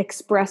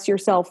express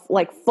yourself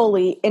like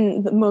fully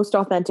in the most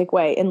authentic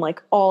way in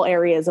like all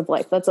areas of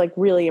life. That's like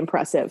really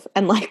impressive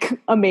and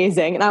like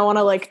amazing. And I want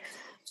to like,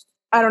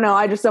 I don't know.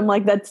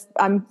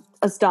 I'm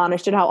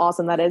astonished at how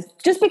awesome that is,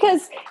 just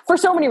because for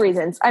so many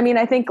reasons. I mean,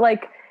 I think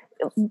like,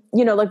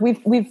 you know, like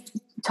we've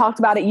talked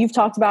about it. You've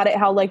talked about it,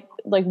 how like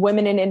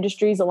women in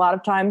industries a lot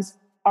of times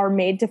are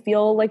made to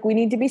feel like we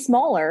need to be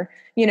smaller,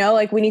 you know,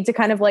 like we need to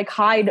kind of like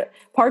hide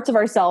parts of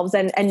ourselves.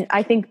 And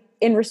I think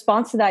in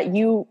response to that,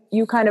 you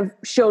kind of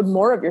showed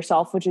more of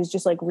yourself, which is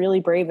just like really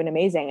brave and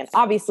amazing and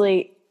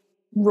obviously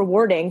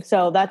rewarding.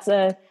 So that's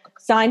a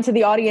sign to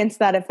the audience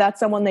that if that's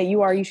someone that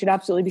you are, you should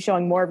absolutely be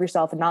showing more of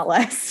yourself and not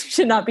less. You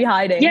should not be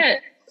hiding. Yeah.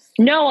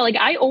 No, like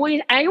I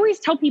always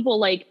tell people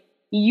like,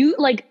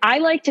 I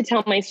like to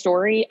tell my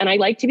story and I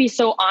like to be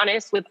so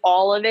honest with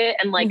all of it.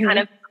 And like kind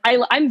of,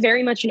 I'm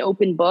very much an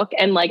open book.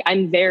 And like,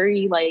 I'm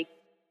very like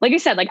I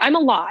said, like I'm a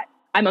lot.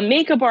 I'm a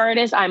makeup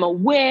artist. I'm a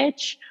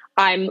witch.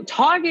 I'm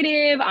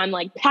talkative. I'm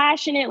like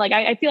passionate. Like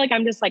I feel like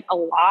I'm just like a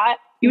lot.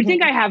 You would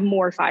think I have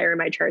more fire in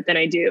my chart than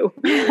I do,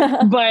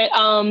 but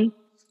I'm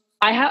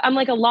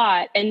like a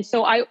lot. And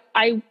so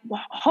I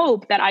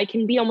hope that I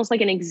can be almost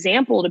like an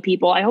example to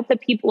people. I hope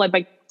that people, like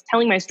by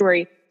telling my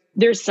story,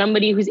 there's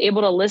somebody who's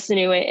able to listen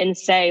to it and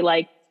say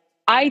like,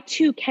 I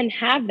too can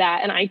have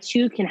that. And I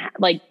too can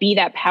like be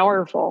that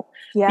powerful.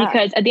 Yeah.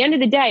 Because at the end of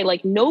the day,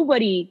 like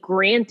nobody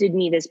granted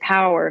me this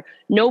power.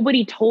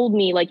 Nobody told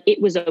me like it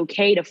was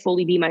okay to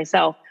fully be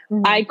myself.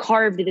 Mhm. I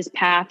carved this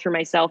path for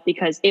myself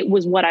because it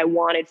was what I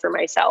wanted for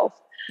myself.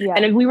 Yeah.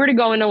 And if we were to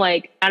go into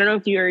like, I don't know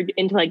if you're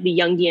into like the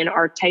Jungian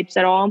archetypes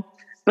at all,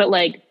 but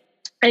like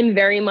I'm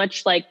very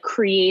much like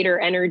creator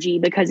energy,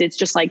 because it's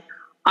just like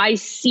I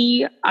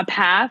see a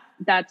path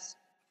that's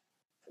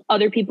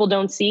other people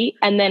don't see,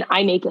 and then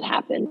I make it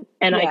happen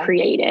and I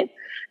create it.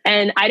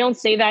 And I don't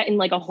say that in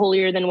like a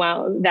holier than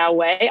thou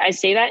way. I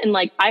say that in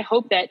like, I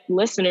hope that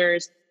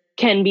listeners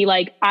can be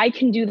like, I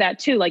can do that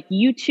too. Like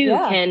you too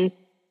can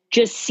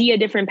just see a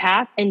different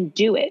path and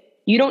do it.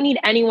 You don't need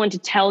anyone to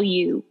tell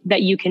you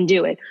that you can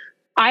do it.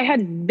 I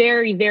had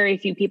very, very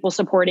few people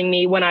supporting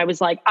me when I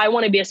was like, I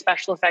want to be a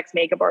special effects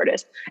makeup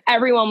artist.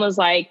 Everyone was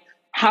like,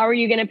 how are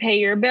you going to pay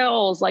your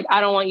bills? Like,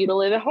 I don't want you to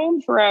live at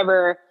home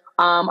forever.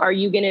 Are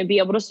you going to be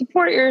able to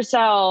support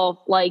yourself?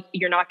 Like,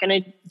 you're not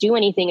going to do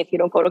anything if you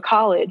don't go to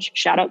college.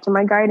 Shout out to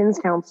my guidance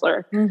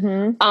counselor.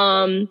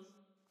 Mm-hmm.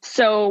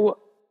 So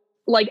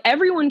like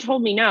everyone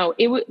told me no,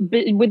 it would,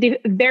 with the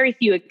very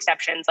few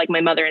exceptions, like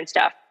my mother and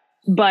stuff.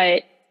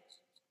 But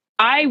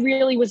I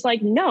really was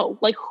like, no,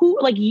 like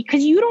who, like,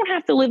 cause you don't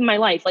have to live my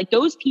life. Like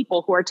those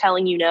people who are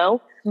telling you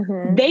no,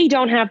 they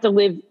don't have to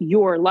live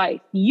your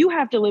life. You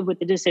have to live with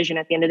the decision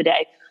at the end of the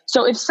day.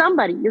 So if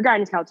somebody, your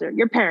guidance counselor,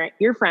 your parent,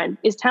 your friend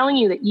is telling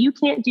you that you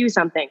can't do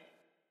something,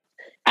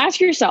 ask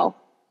yourself,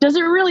 does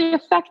it really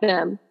affect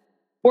them?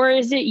 Or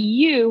is it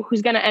you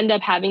who's going to end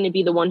up having to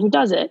be the one who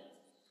does it?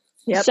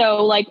 Yep.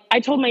 So like I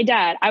told my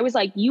dad, I was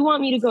like, you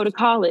want me to go to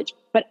college,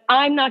 but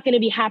I'm not going to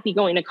be happy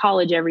going to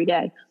college every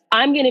day.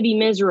 I'm going to be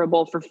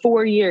miserable for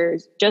 4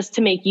 years just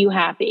to make you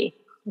happy.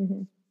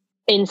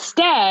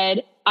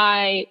 Instead,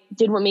 I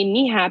did what made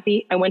me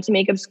happy. I went to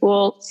makeup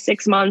school,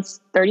 6 months,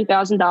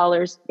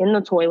 $30,000 in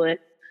the toilet,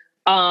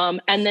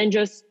 and then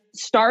just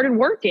started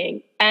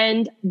working.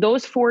 And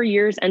those 4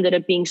 years ended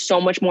up being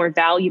so much more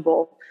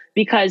valuable,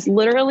 because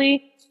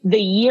literally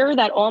the year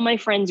that all my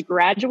friends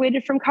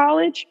graduated from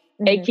college,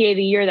 aka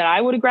the year that I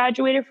would have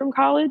graduated from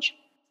college,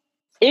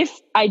 if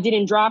I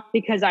didn't drop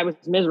because I was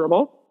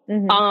miserable,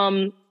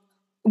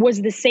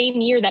 was the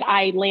same year that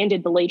I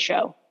landed the Late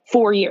Show.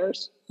 4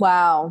 years.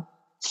 Wow.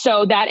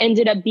 So that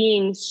ended up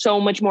being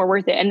so much more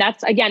worth it. And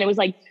that's, again, it was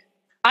like,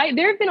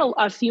 there have been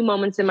a few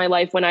moments in my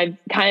life when I'm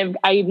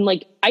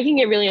like, I can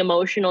get really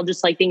emotional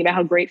just like thinking about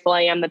how grateful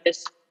I am that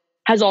this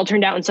has all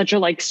turned out in such a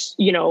like,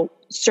 you know,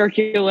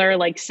 circular,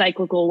 like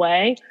cyclical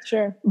way.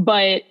 Sure.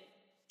 But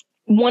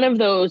one of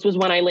those was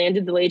when I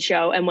landed the Late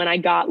Show and when I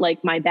got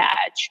like my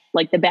badge,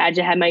 like the badge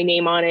that had my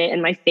name on it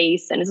and my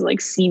face, and it's like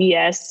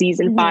CBS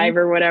season 5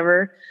 or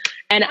whatever.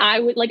 And I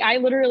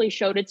literally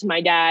showed it to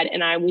my dad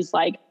and I was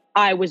like,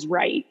 I was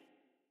right.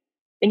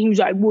 And he was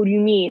like, what do you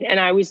mean? And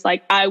I was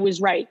like, I was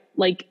right.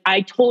 Like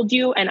I told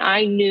you and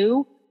I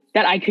knew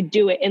that I could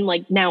do it. And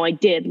like, now I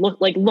did.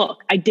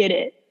 Look, I did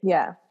it.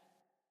 Yeah.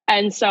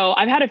 And so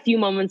I've had a few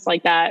moments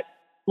like that,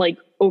 like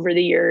over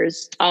the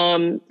years,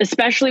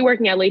 especially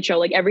working at Late Show.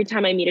 Like every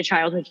time I meet a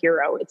childhood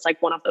hero, it's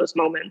like one of those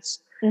moments.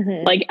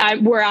 Like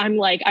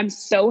I'm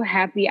so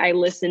happy I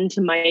listened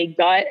to my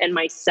gut and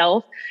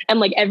myself. And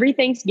like every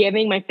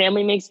Thanksgiving, my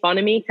family makes fun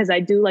of me because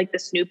I do like the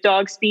Snoop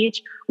Dogg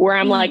speech where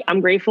I'm like,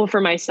 I'm grateful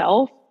for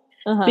myself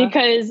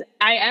because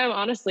I am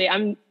honestly,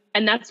 and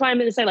that's why I'm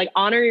going to say like,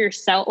 honor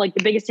yourself. Like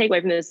the biggest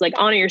takeaway from this, like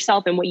honor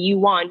yourself and what you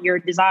want, your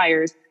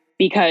desires,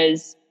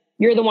 because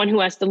you're the one who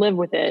has to live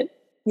with it.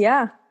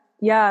 Yeah.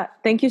 Yeah.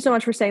 Thank you so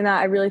much for saying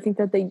that. I really think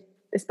that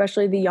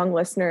especially the young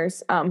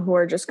listeners who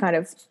are just kind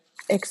of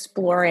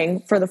exploring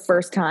for the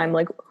first time,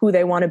 like who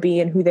they want to be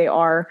and who they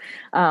are.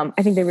 I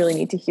think they really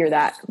need to hear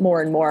that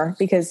more and more,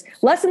 because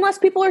less and less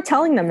people are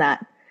telling them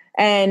that.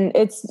 And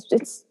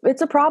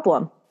it's a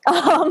problem.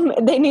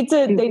 They need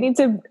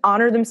to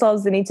honor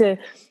themselves. They need to,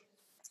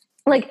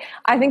 like,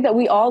 I think that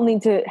we all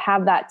need to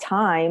have that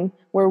time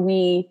where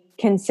we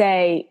can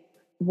say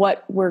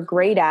what we're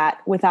great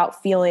at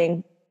without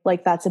feeling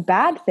like that's a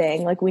bad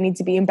thing. Like we need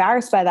to be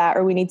embarrassed by that,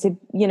 or we need to,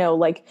 you know,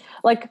 like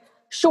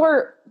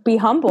sure, be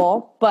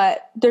humble,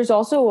 but there's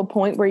also a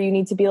point where you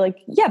need to be like,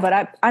 yeah,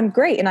 but I'm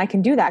great and I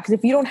can do that. Because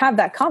if you don't have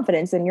that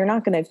confidence, then you're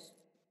not going to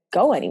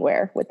go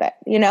anywhere with it.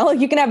 You know, like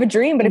you can have a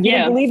dream, but if you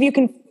don't believe you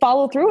can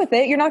follow through with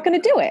it, you're not going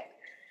to do it.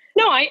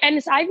 No,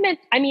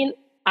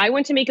 I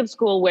went to makeup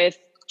school with,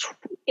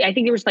 I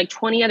think there was like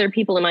 20 other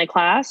people in my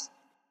class.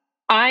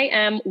 I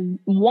am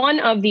one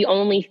of the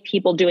only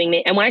people doing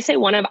it. And when I say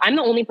I'm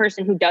the only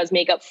person who does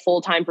makeup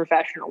full-time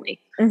professionally.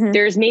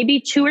 There's maybe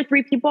 2 or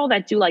 3 people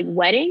that do like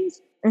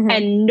weddings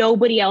and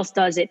nobody else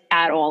does it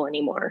at all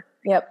anymore.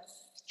 Yep.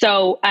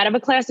 So out of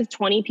a class of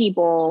 20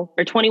 people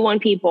or 21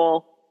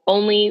 people,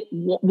 only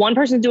one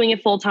person's doing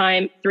it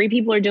full-time. 3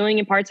 people are doing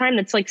it part-time.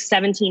 That's like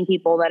 17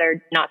 people that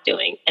are not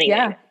doing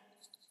anything.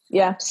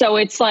 Yeah. So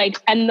it's like,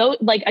 and though,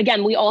 like,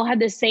 again, we all had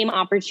the same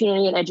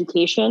opportunity in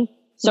education.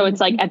 So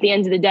it's like, at the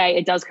end of the day,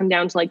 it does come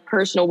down to like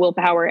personal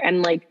willpower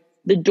and like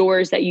the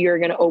doors that you're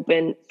going to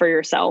open for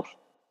yourself.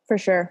 For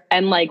sure.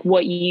 And like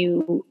what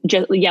you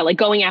just, like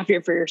going after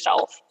it for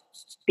yourself,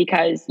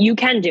 because you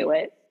can do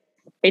it.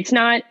 It's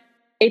not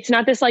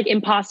this like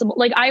impossible.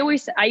 Like I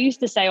used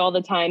to say all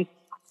the time,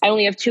 I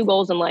only have 2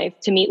 goals in life: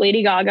 to meet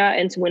Lady Gaga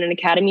and to win an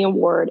Academy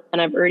Award. And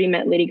I've already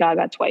met Lady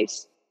Gaga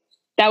twice.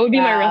 That would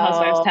be my Real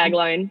Housewives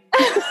tagline.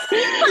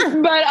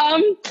 But,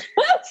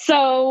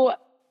 so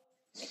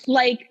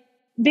like,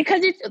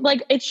 because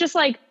it's just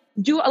like,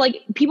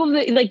 people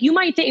like, you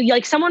might think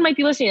like someone might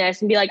be listening to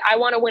this and be like, I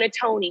want to win a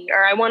Tony,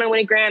 or I want to win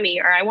a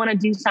Grammy, or I want to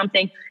do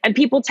something. And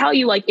people tell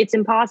you like, it's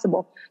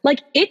impossible.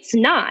 Like, it's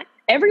not.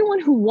 Everyone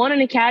who won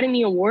an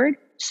Academy Award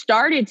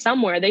started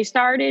somewhere. They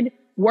started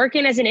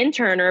working as an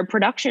intern or a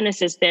production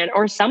assistant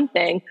or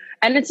something.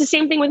 And it's the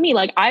same thing with me.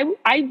 Like I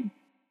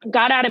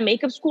got out of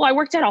makeup school. I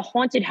worked at a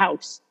haunted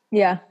house.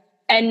 Yeah.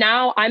 And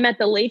now I'm at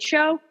the Late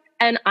Show,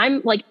 and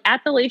I'm like,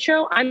 at the Late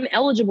Show, I'm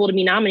eligible to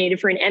be nominated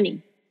for an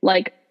Emmy.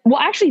 Like, well,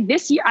 actually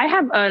this year I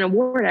have an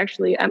award.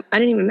 Actually, I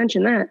didn't even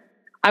mention that.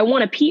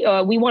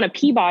 We won a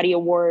Peabody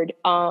Award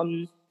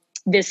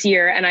this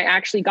year, and I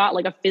actually got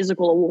like a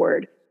physical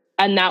award.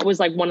 And that was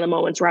like one of the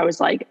moments where I was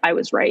like, I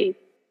was right.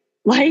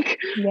 Like,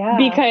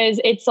 because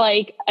it's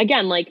like,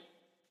 again, like,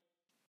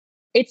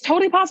 it's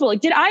totally possible.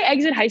 Like, did I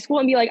exit high school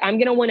and be like, I'm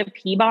going to win a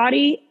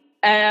Peabody?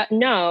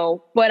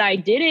 No, but I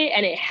did it,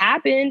 and it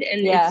happened,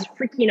 and it's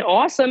freaking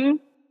awesome.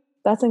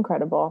 That's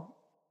incredible.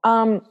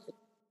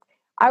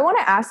 I want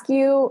to ask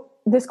you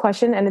this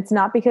question, and it's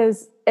not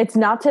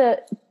to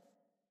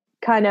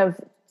kind of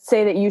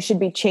say that you should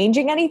be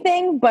changing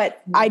anything,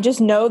 but I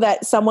just know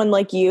that someone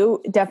like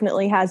you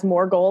definitely has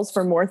more goals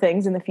for more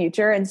things in the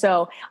future. And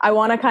so I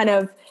want to kind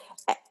of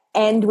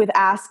end with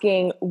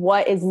asking,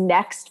 what is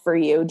next for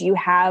you? Do you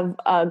have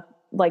a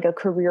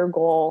career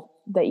goal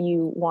that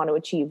you want to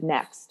achieve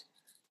next?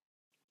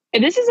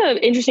 This is an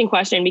interesting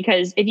question,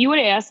 because if you would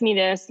have asked me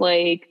this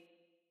like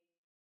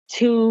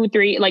 2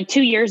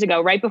 years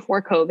ago, right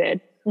before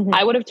COVID,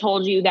 I would have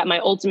told you that my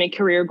ultimate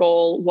career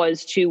goal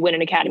was to win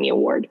an Academy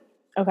Award.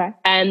 Okay.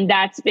 And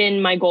that's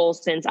been my goal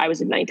since I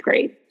was in 9th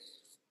grade.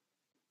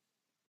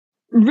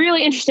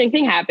 Really interesting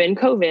thing happened,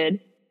 COVID.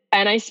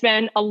 And I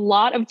spent a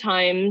lot of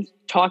time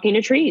talking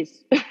to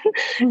trees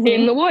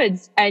in the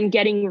woods and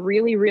getting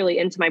really, really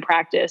into my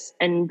practice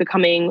and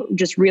becoming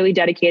just really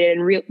dedicated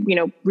and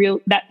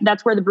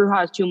that's where the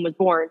Brujas Tomb was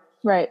born.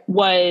 Right.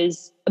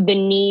 Was the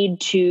need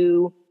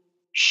to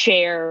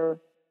share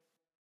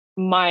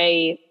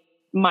my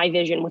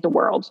vision with the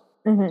world,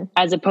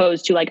 as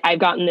opposed to like, I've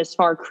gotten this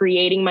far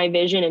creating my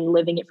vision and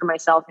living it for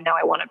myself, and now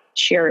I want to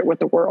share it with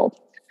the world.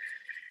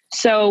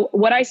 So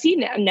what I see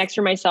next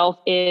for myself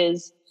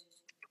is,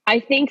 I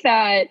think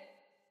that,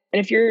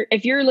 and if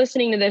you're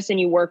listening to this and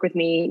you work with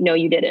me, no,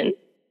 you didn't,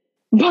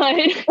 but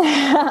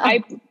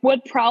I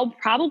would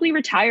probably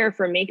retire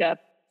from makeup.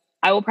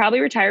 I will probably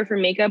retire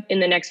from makeup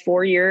in the next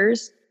 4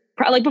 years.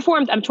 Like before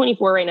I'm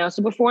 24 right now.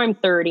 So before I'm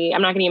 30,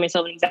 I'm not going to give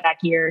myself an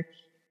exact year.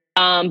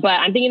 But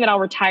I'm thinking that I'll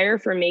retire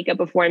from makeup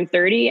before I'm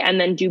 30 and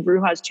then do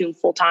Brujas Tomb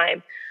full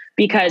time,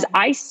 because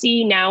I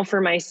see now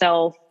for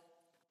myself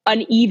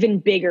an even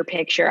bigger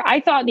picture. I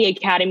thought the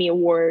Academy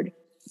Award,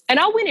 and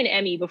I'll win an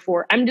Emmy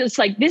before. I'm just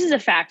like, this is a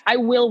fact. I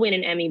will win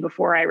an Emmy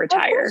before I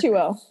retire. Of course you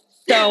will.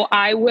 So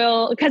I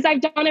will, because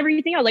I've done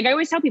everything else. Like I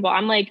always tell people,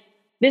 I'm like,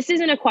 this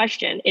isn't a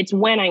question. It's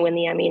when I win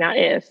the Emmy, not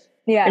if.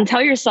 Yeah. And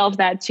tell yourself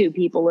that too,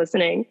 people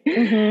listening.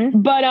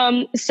 But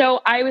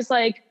so I was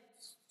like,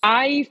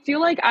 I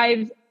feel like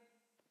I've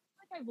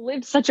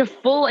lived such a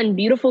full and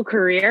beautiful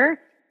career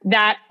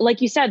that,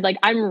 like you said, like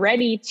I'm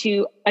ready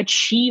to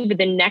achieve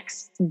the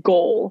next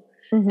goal.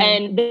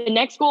 And the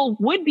next goal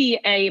would be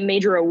a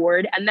major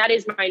award. And that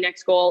is my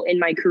next goal in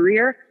my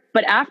career.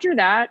 But after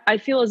that, I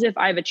feel as if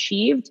I've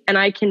achieved and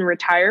I can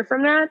retire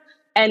from that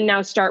and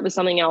now start with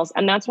something else.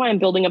 And that's why I'm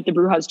building up the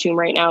Brujas Tomb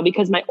right now,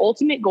 because my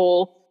ultimate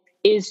goal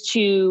is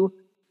to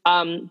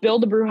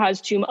build the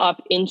Brujas Tomb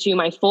up into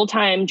my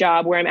full-time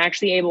job, where I'm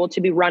actually able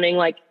to be running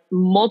like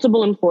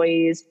multiple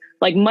employees,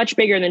 like much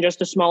bigger than just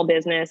a small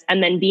business,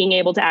 and then being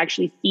able to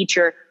actually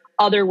feature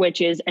other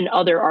witches and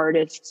other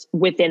artists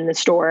within the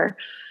store.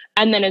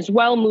 And then as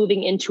well,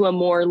 moving into a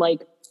more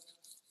like,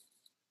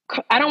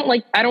 I don't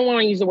want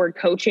to use the word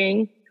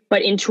coaching,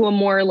 but into a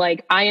more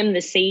like, I am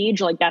the sage,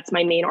 like that's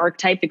my main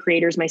archetype. The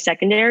creator is my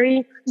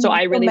secondary. So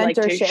I really like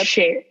to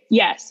share.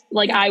 Yes.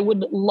 Like I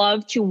would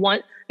love to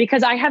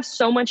because I have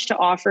so much to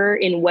offer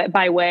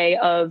by way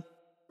of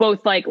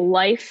both like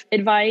life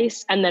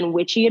advice and then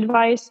witchy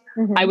advice.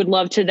 I would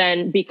love to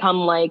then become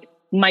like,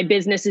 my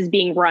business is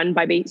being run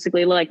by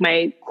basically like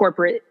my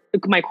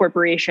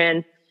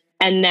corporation.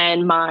 And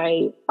then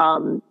I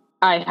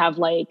have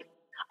like,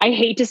 I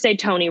hate to say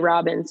Tony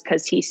Robbins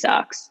because he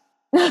sucks,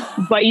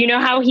 but you know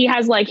how he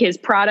has like his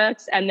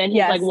products and then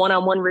he's like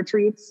one-on-one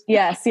retreats.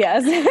 Yes.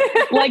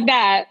 Like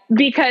that,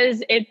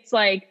 because it's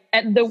like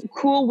the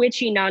cool,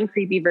 witchy,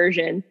 non-creepy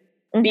version.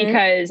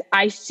 Because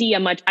I see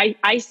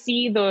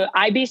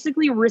I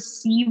basically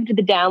received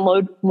the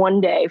download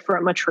one day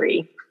from a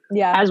tree,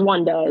 as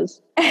one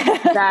does,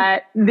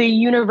 that the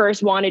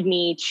universe wanted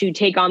me to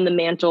take on the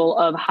mantle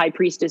of High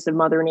Priestess of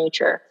Mother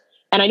Nature.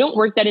 And I don't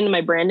work that into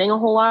my branding a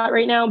whole lot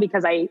right now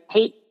because I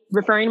hate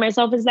referring to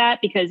myself as that,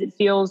 because it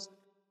feels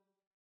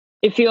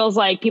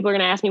like people are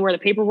going to ask me where the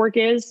paperwork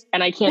is,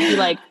 and I can't be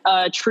like,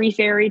 a tree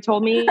fairy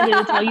told me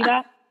to tell you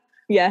that.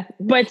 Yeah.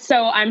 But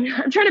so I'm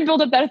trying to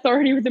build up that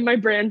authority within my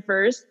brand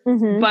first.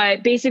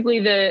 But basically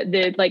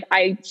the like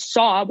I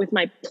saw with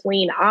my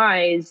plain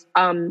eyes,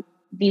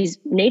 these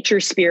nature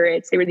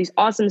spirits. They were these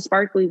awesome,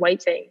 sparkly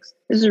white things.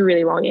 This is a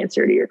really long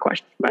answer to your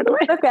question, by the way.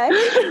 Okay.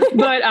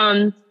 But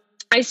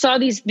I saw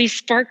these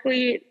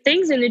sparkly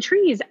things in the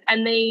trees,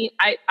 and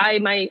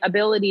my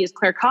ability is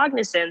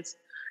claircognizance,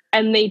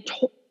 and they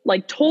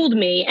told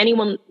me,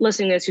 anyone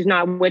listening to this who's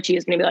not witchy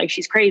is going to be like,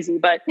 she's crazy,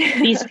 but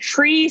these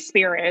tree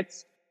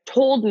spirits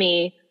told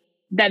me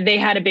that they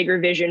had a bigger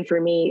vision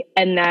for me,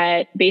 and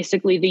that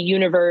basically the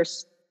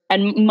universe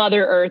and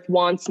Mother Earth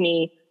wants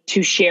me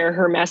to share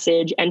her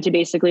message and to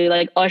basically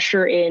like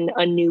usher in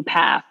a new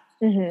path.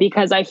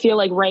 Because I feel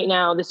like right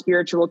now the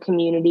spiritual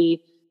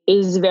community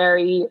is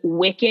very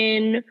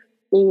Wiccan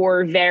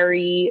or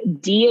very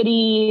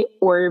deity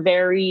or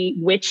very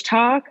witch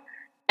talk.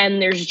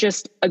 And there's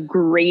just a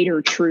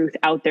greater truth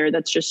out there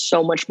that's just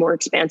so much more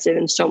expansive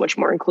and so much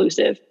more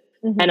inclusive.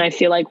 And I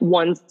feel like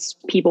once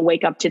people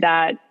wake up to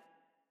that,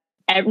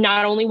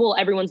 not only will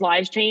everyone's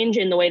lives change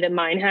in the way that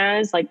mine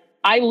has,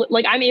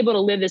 I'm able to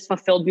live this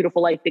fulfilled,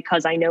 beautiful life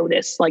because I know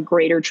this like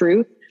greater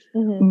truth.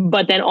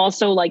 But then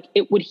also like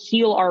it would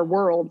heal our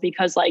world,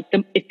 because like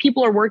if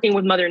people are working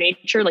with Mother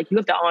Nature, like you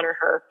have to honor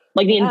her.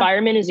 Like the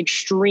environment is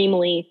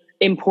extremely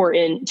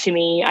important to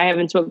me. I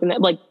haven't spoken that,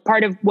 like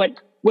part of what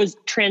was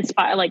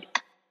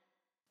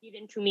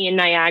even to me in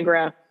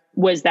Niagara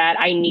was that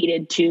I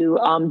needed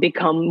to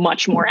become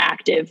much more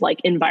active,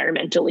 like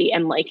environmentally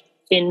and like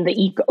in the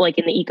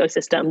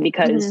ecosystem,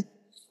 because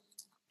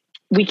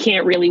we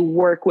can't really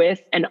work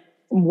with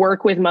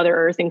Mother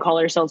Earth and call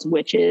ourselves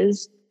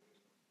witches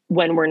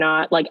when we're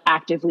not like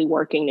actively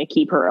working to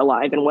keep her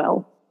alive and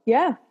well.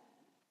 Yeah.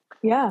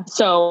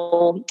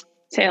 So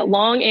say a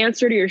long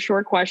answer to your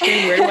short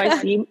question,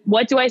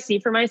 what do I see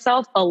for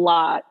myself? A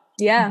lot.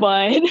 Yeah.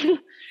 But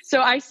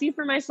so I see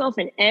for myself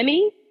an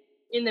Emmy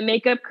in the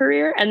makeup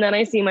career. And then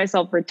I see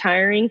myself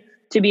retiring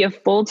to be a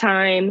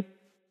full-time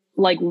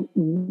like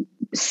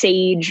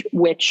sage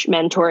witch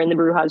mentor in the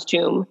Bruja's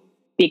tomb,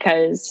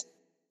 because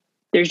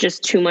there's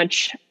just too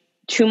much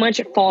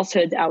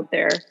falsehoods out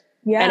there.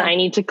 Yeah. And I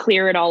need to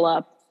clear it all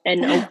up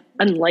and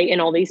enlighten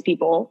all these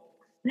people.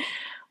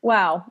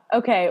 Wow.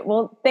 Okay.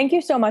 Well, thank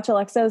you so much,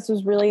 Alexa. This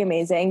was really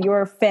amazing.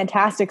 You're a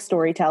fantastic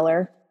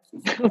storyteller.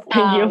 Thank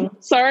you.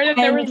 Sorry that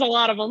there was a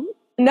lot of them.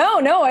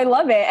 No, I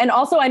love it. And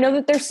also I know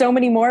that there's so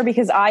many more,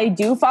 because I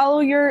do follow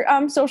your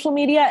social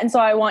media. And so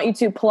I want you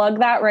to plug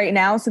that right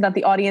now so that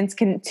the audience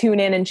can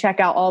tune in and check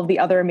out all of the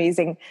other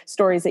amazing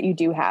stories that you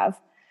do have.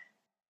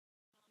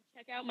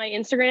 Check out my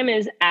Instagram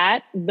is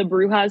at the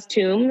Bruja's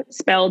Tomb,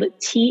 spelled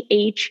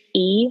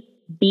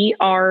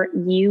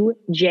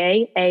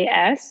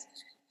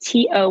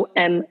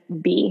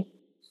TheBrujasTomb.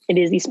 It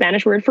is the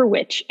Spanish word for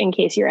witch, in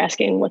case you're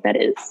asking what that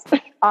is.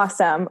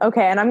 Awesome.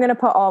 Okay. And I'm going to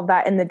put all of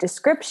that in the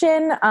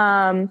description.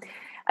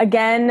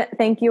 Again,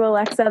 thank you,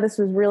 Alexa. This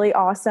was really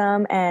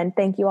awesome. And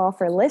thank you all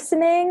for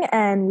listening.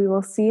 And we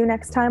will see you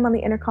next time on the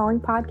Inner Calling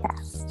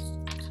podcast.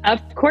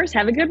 Of course.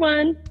 Have a good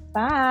one.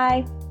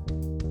 Bye.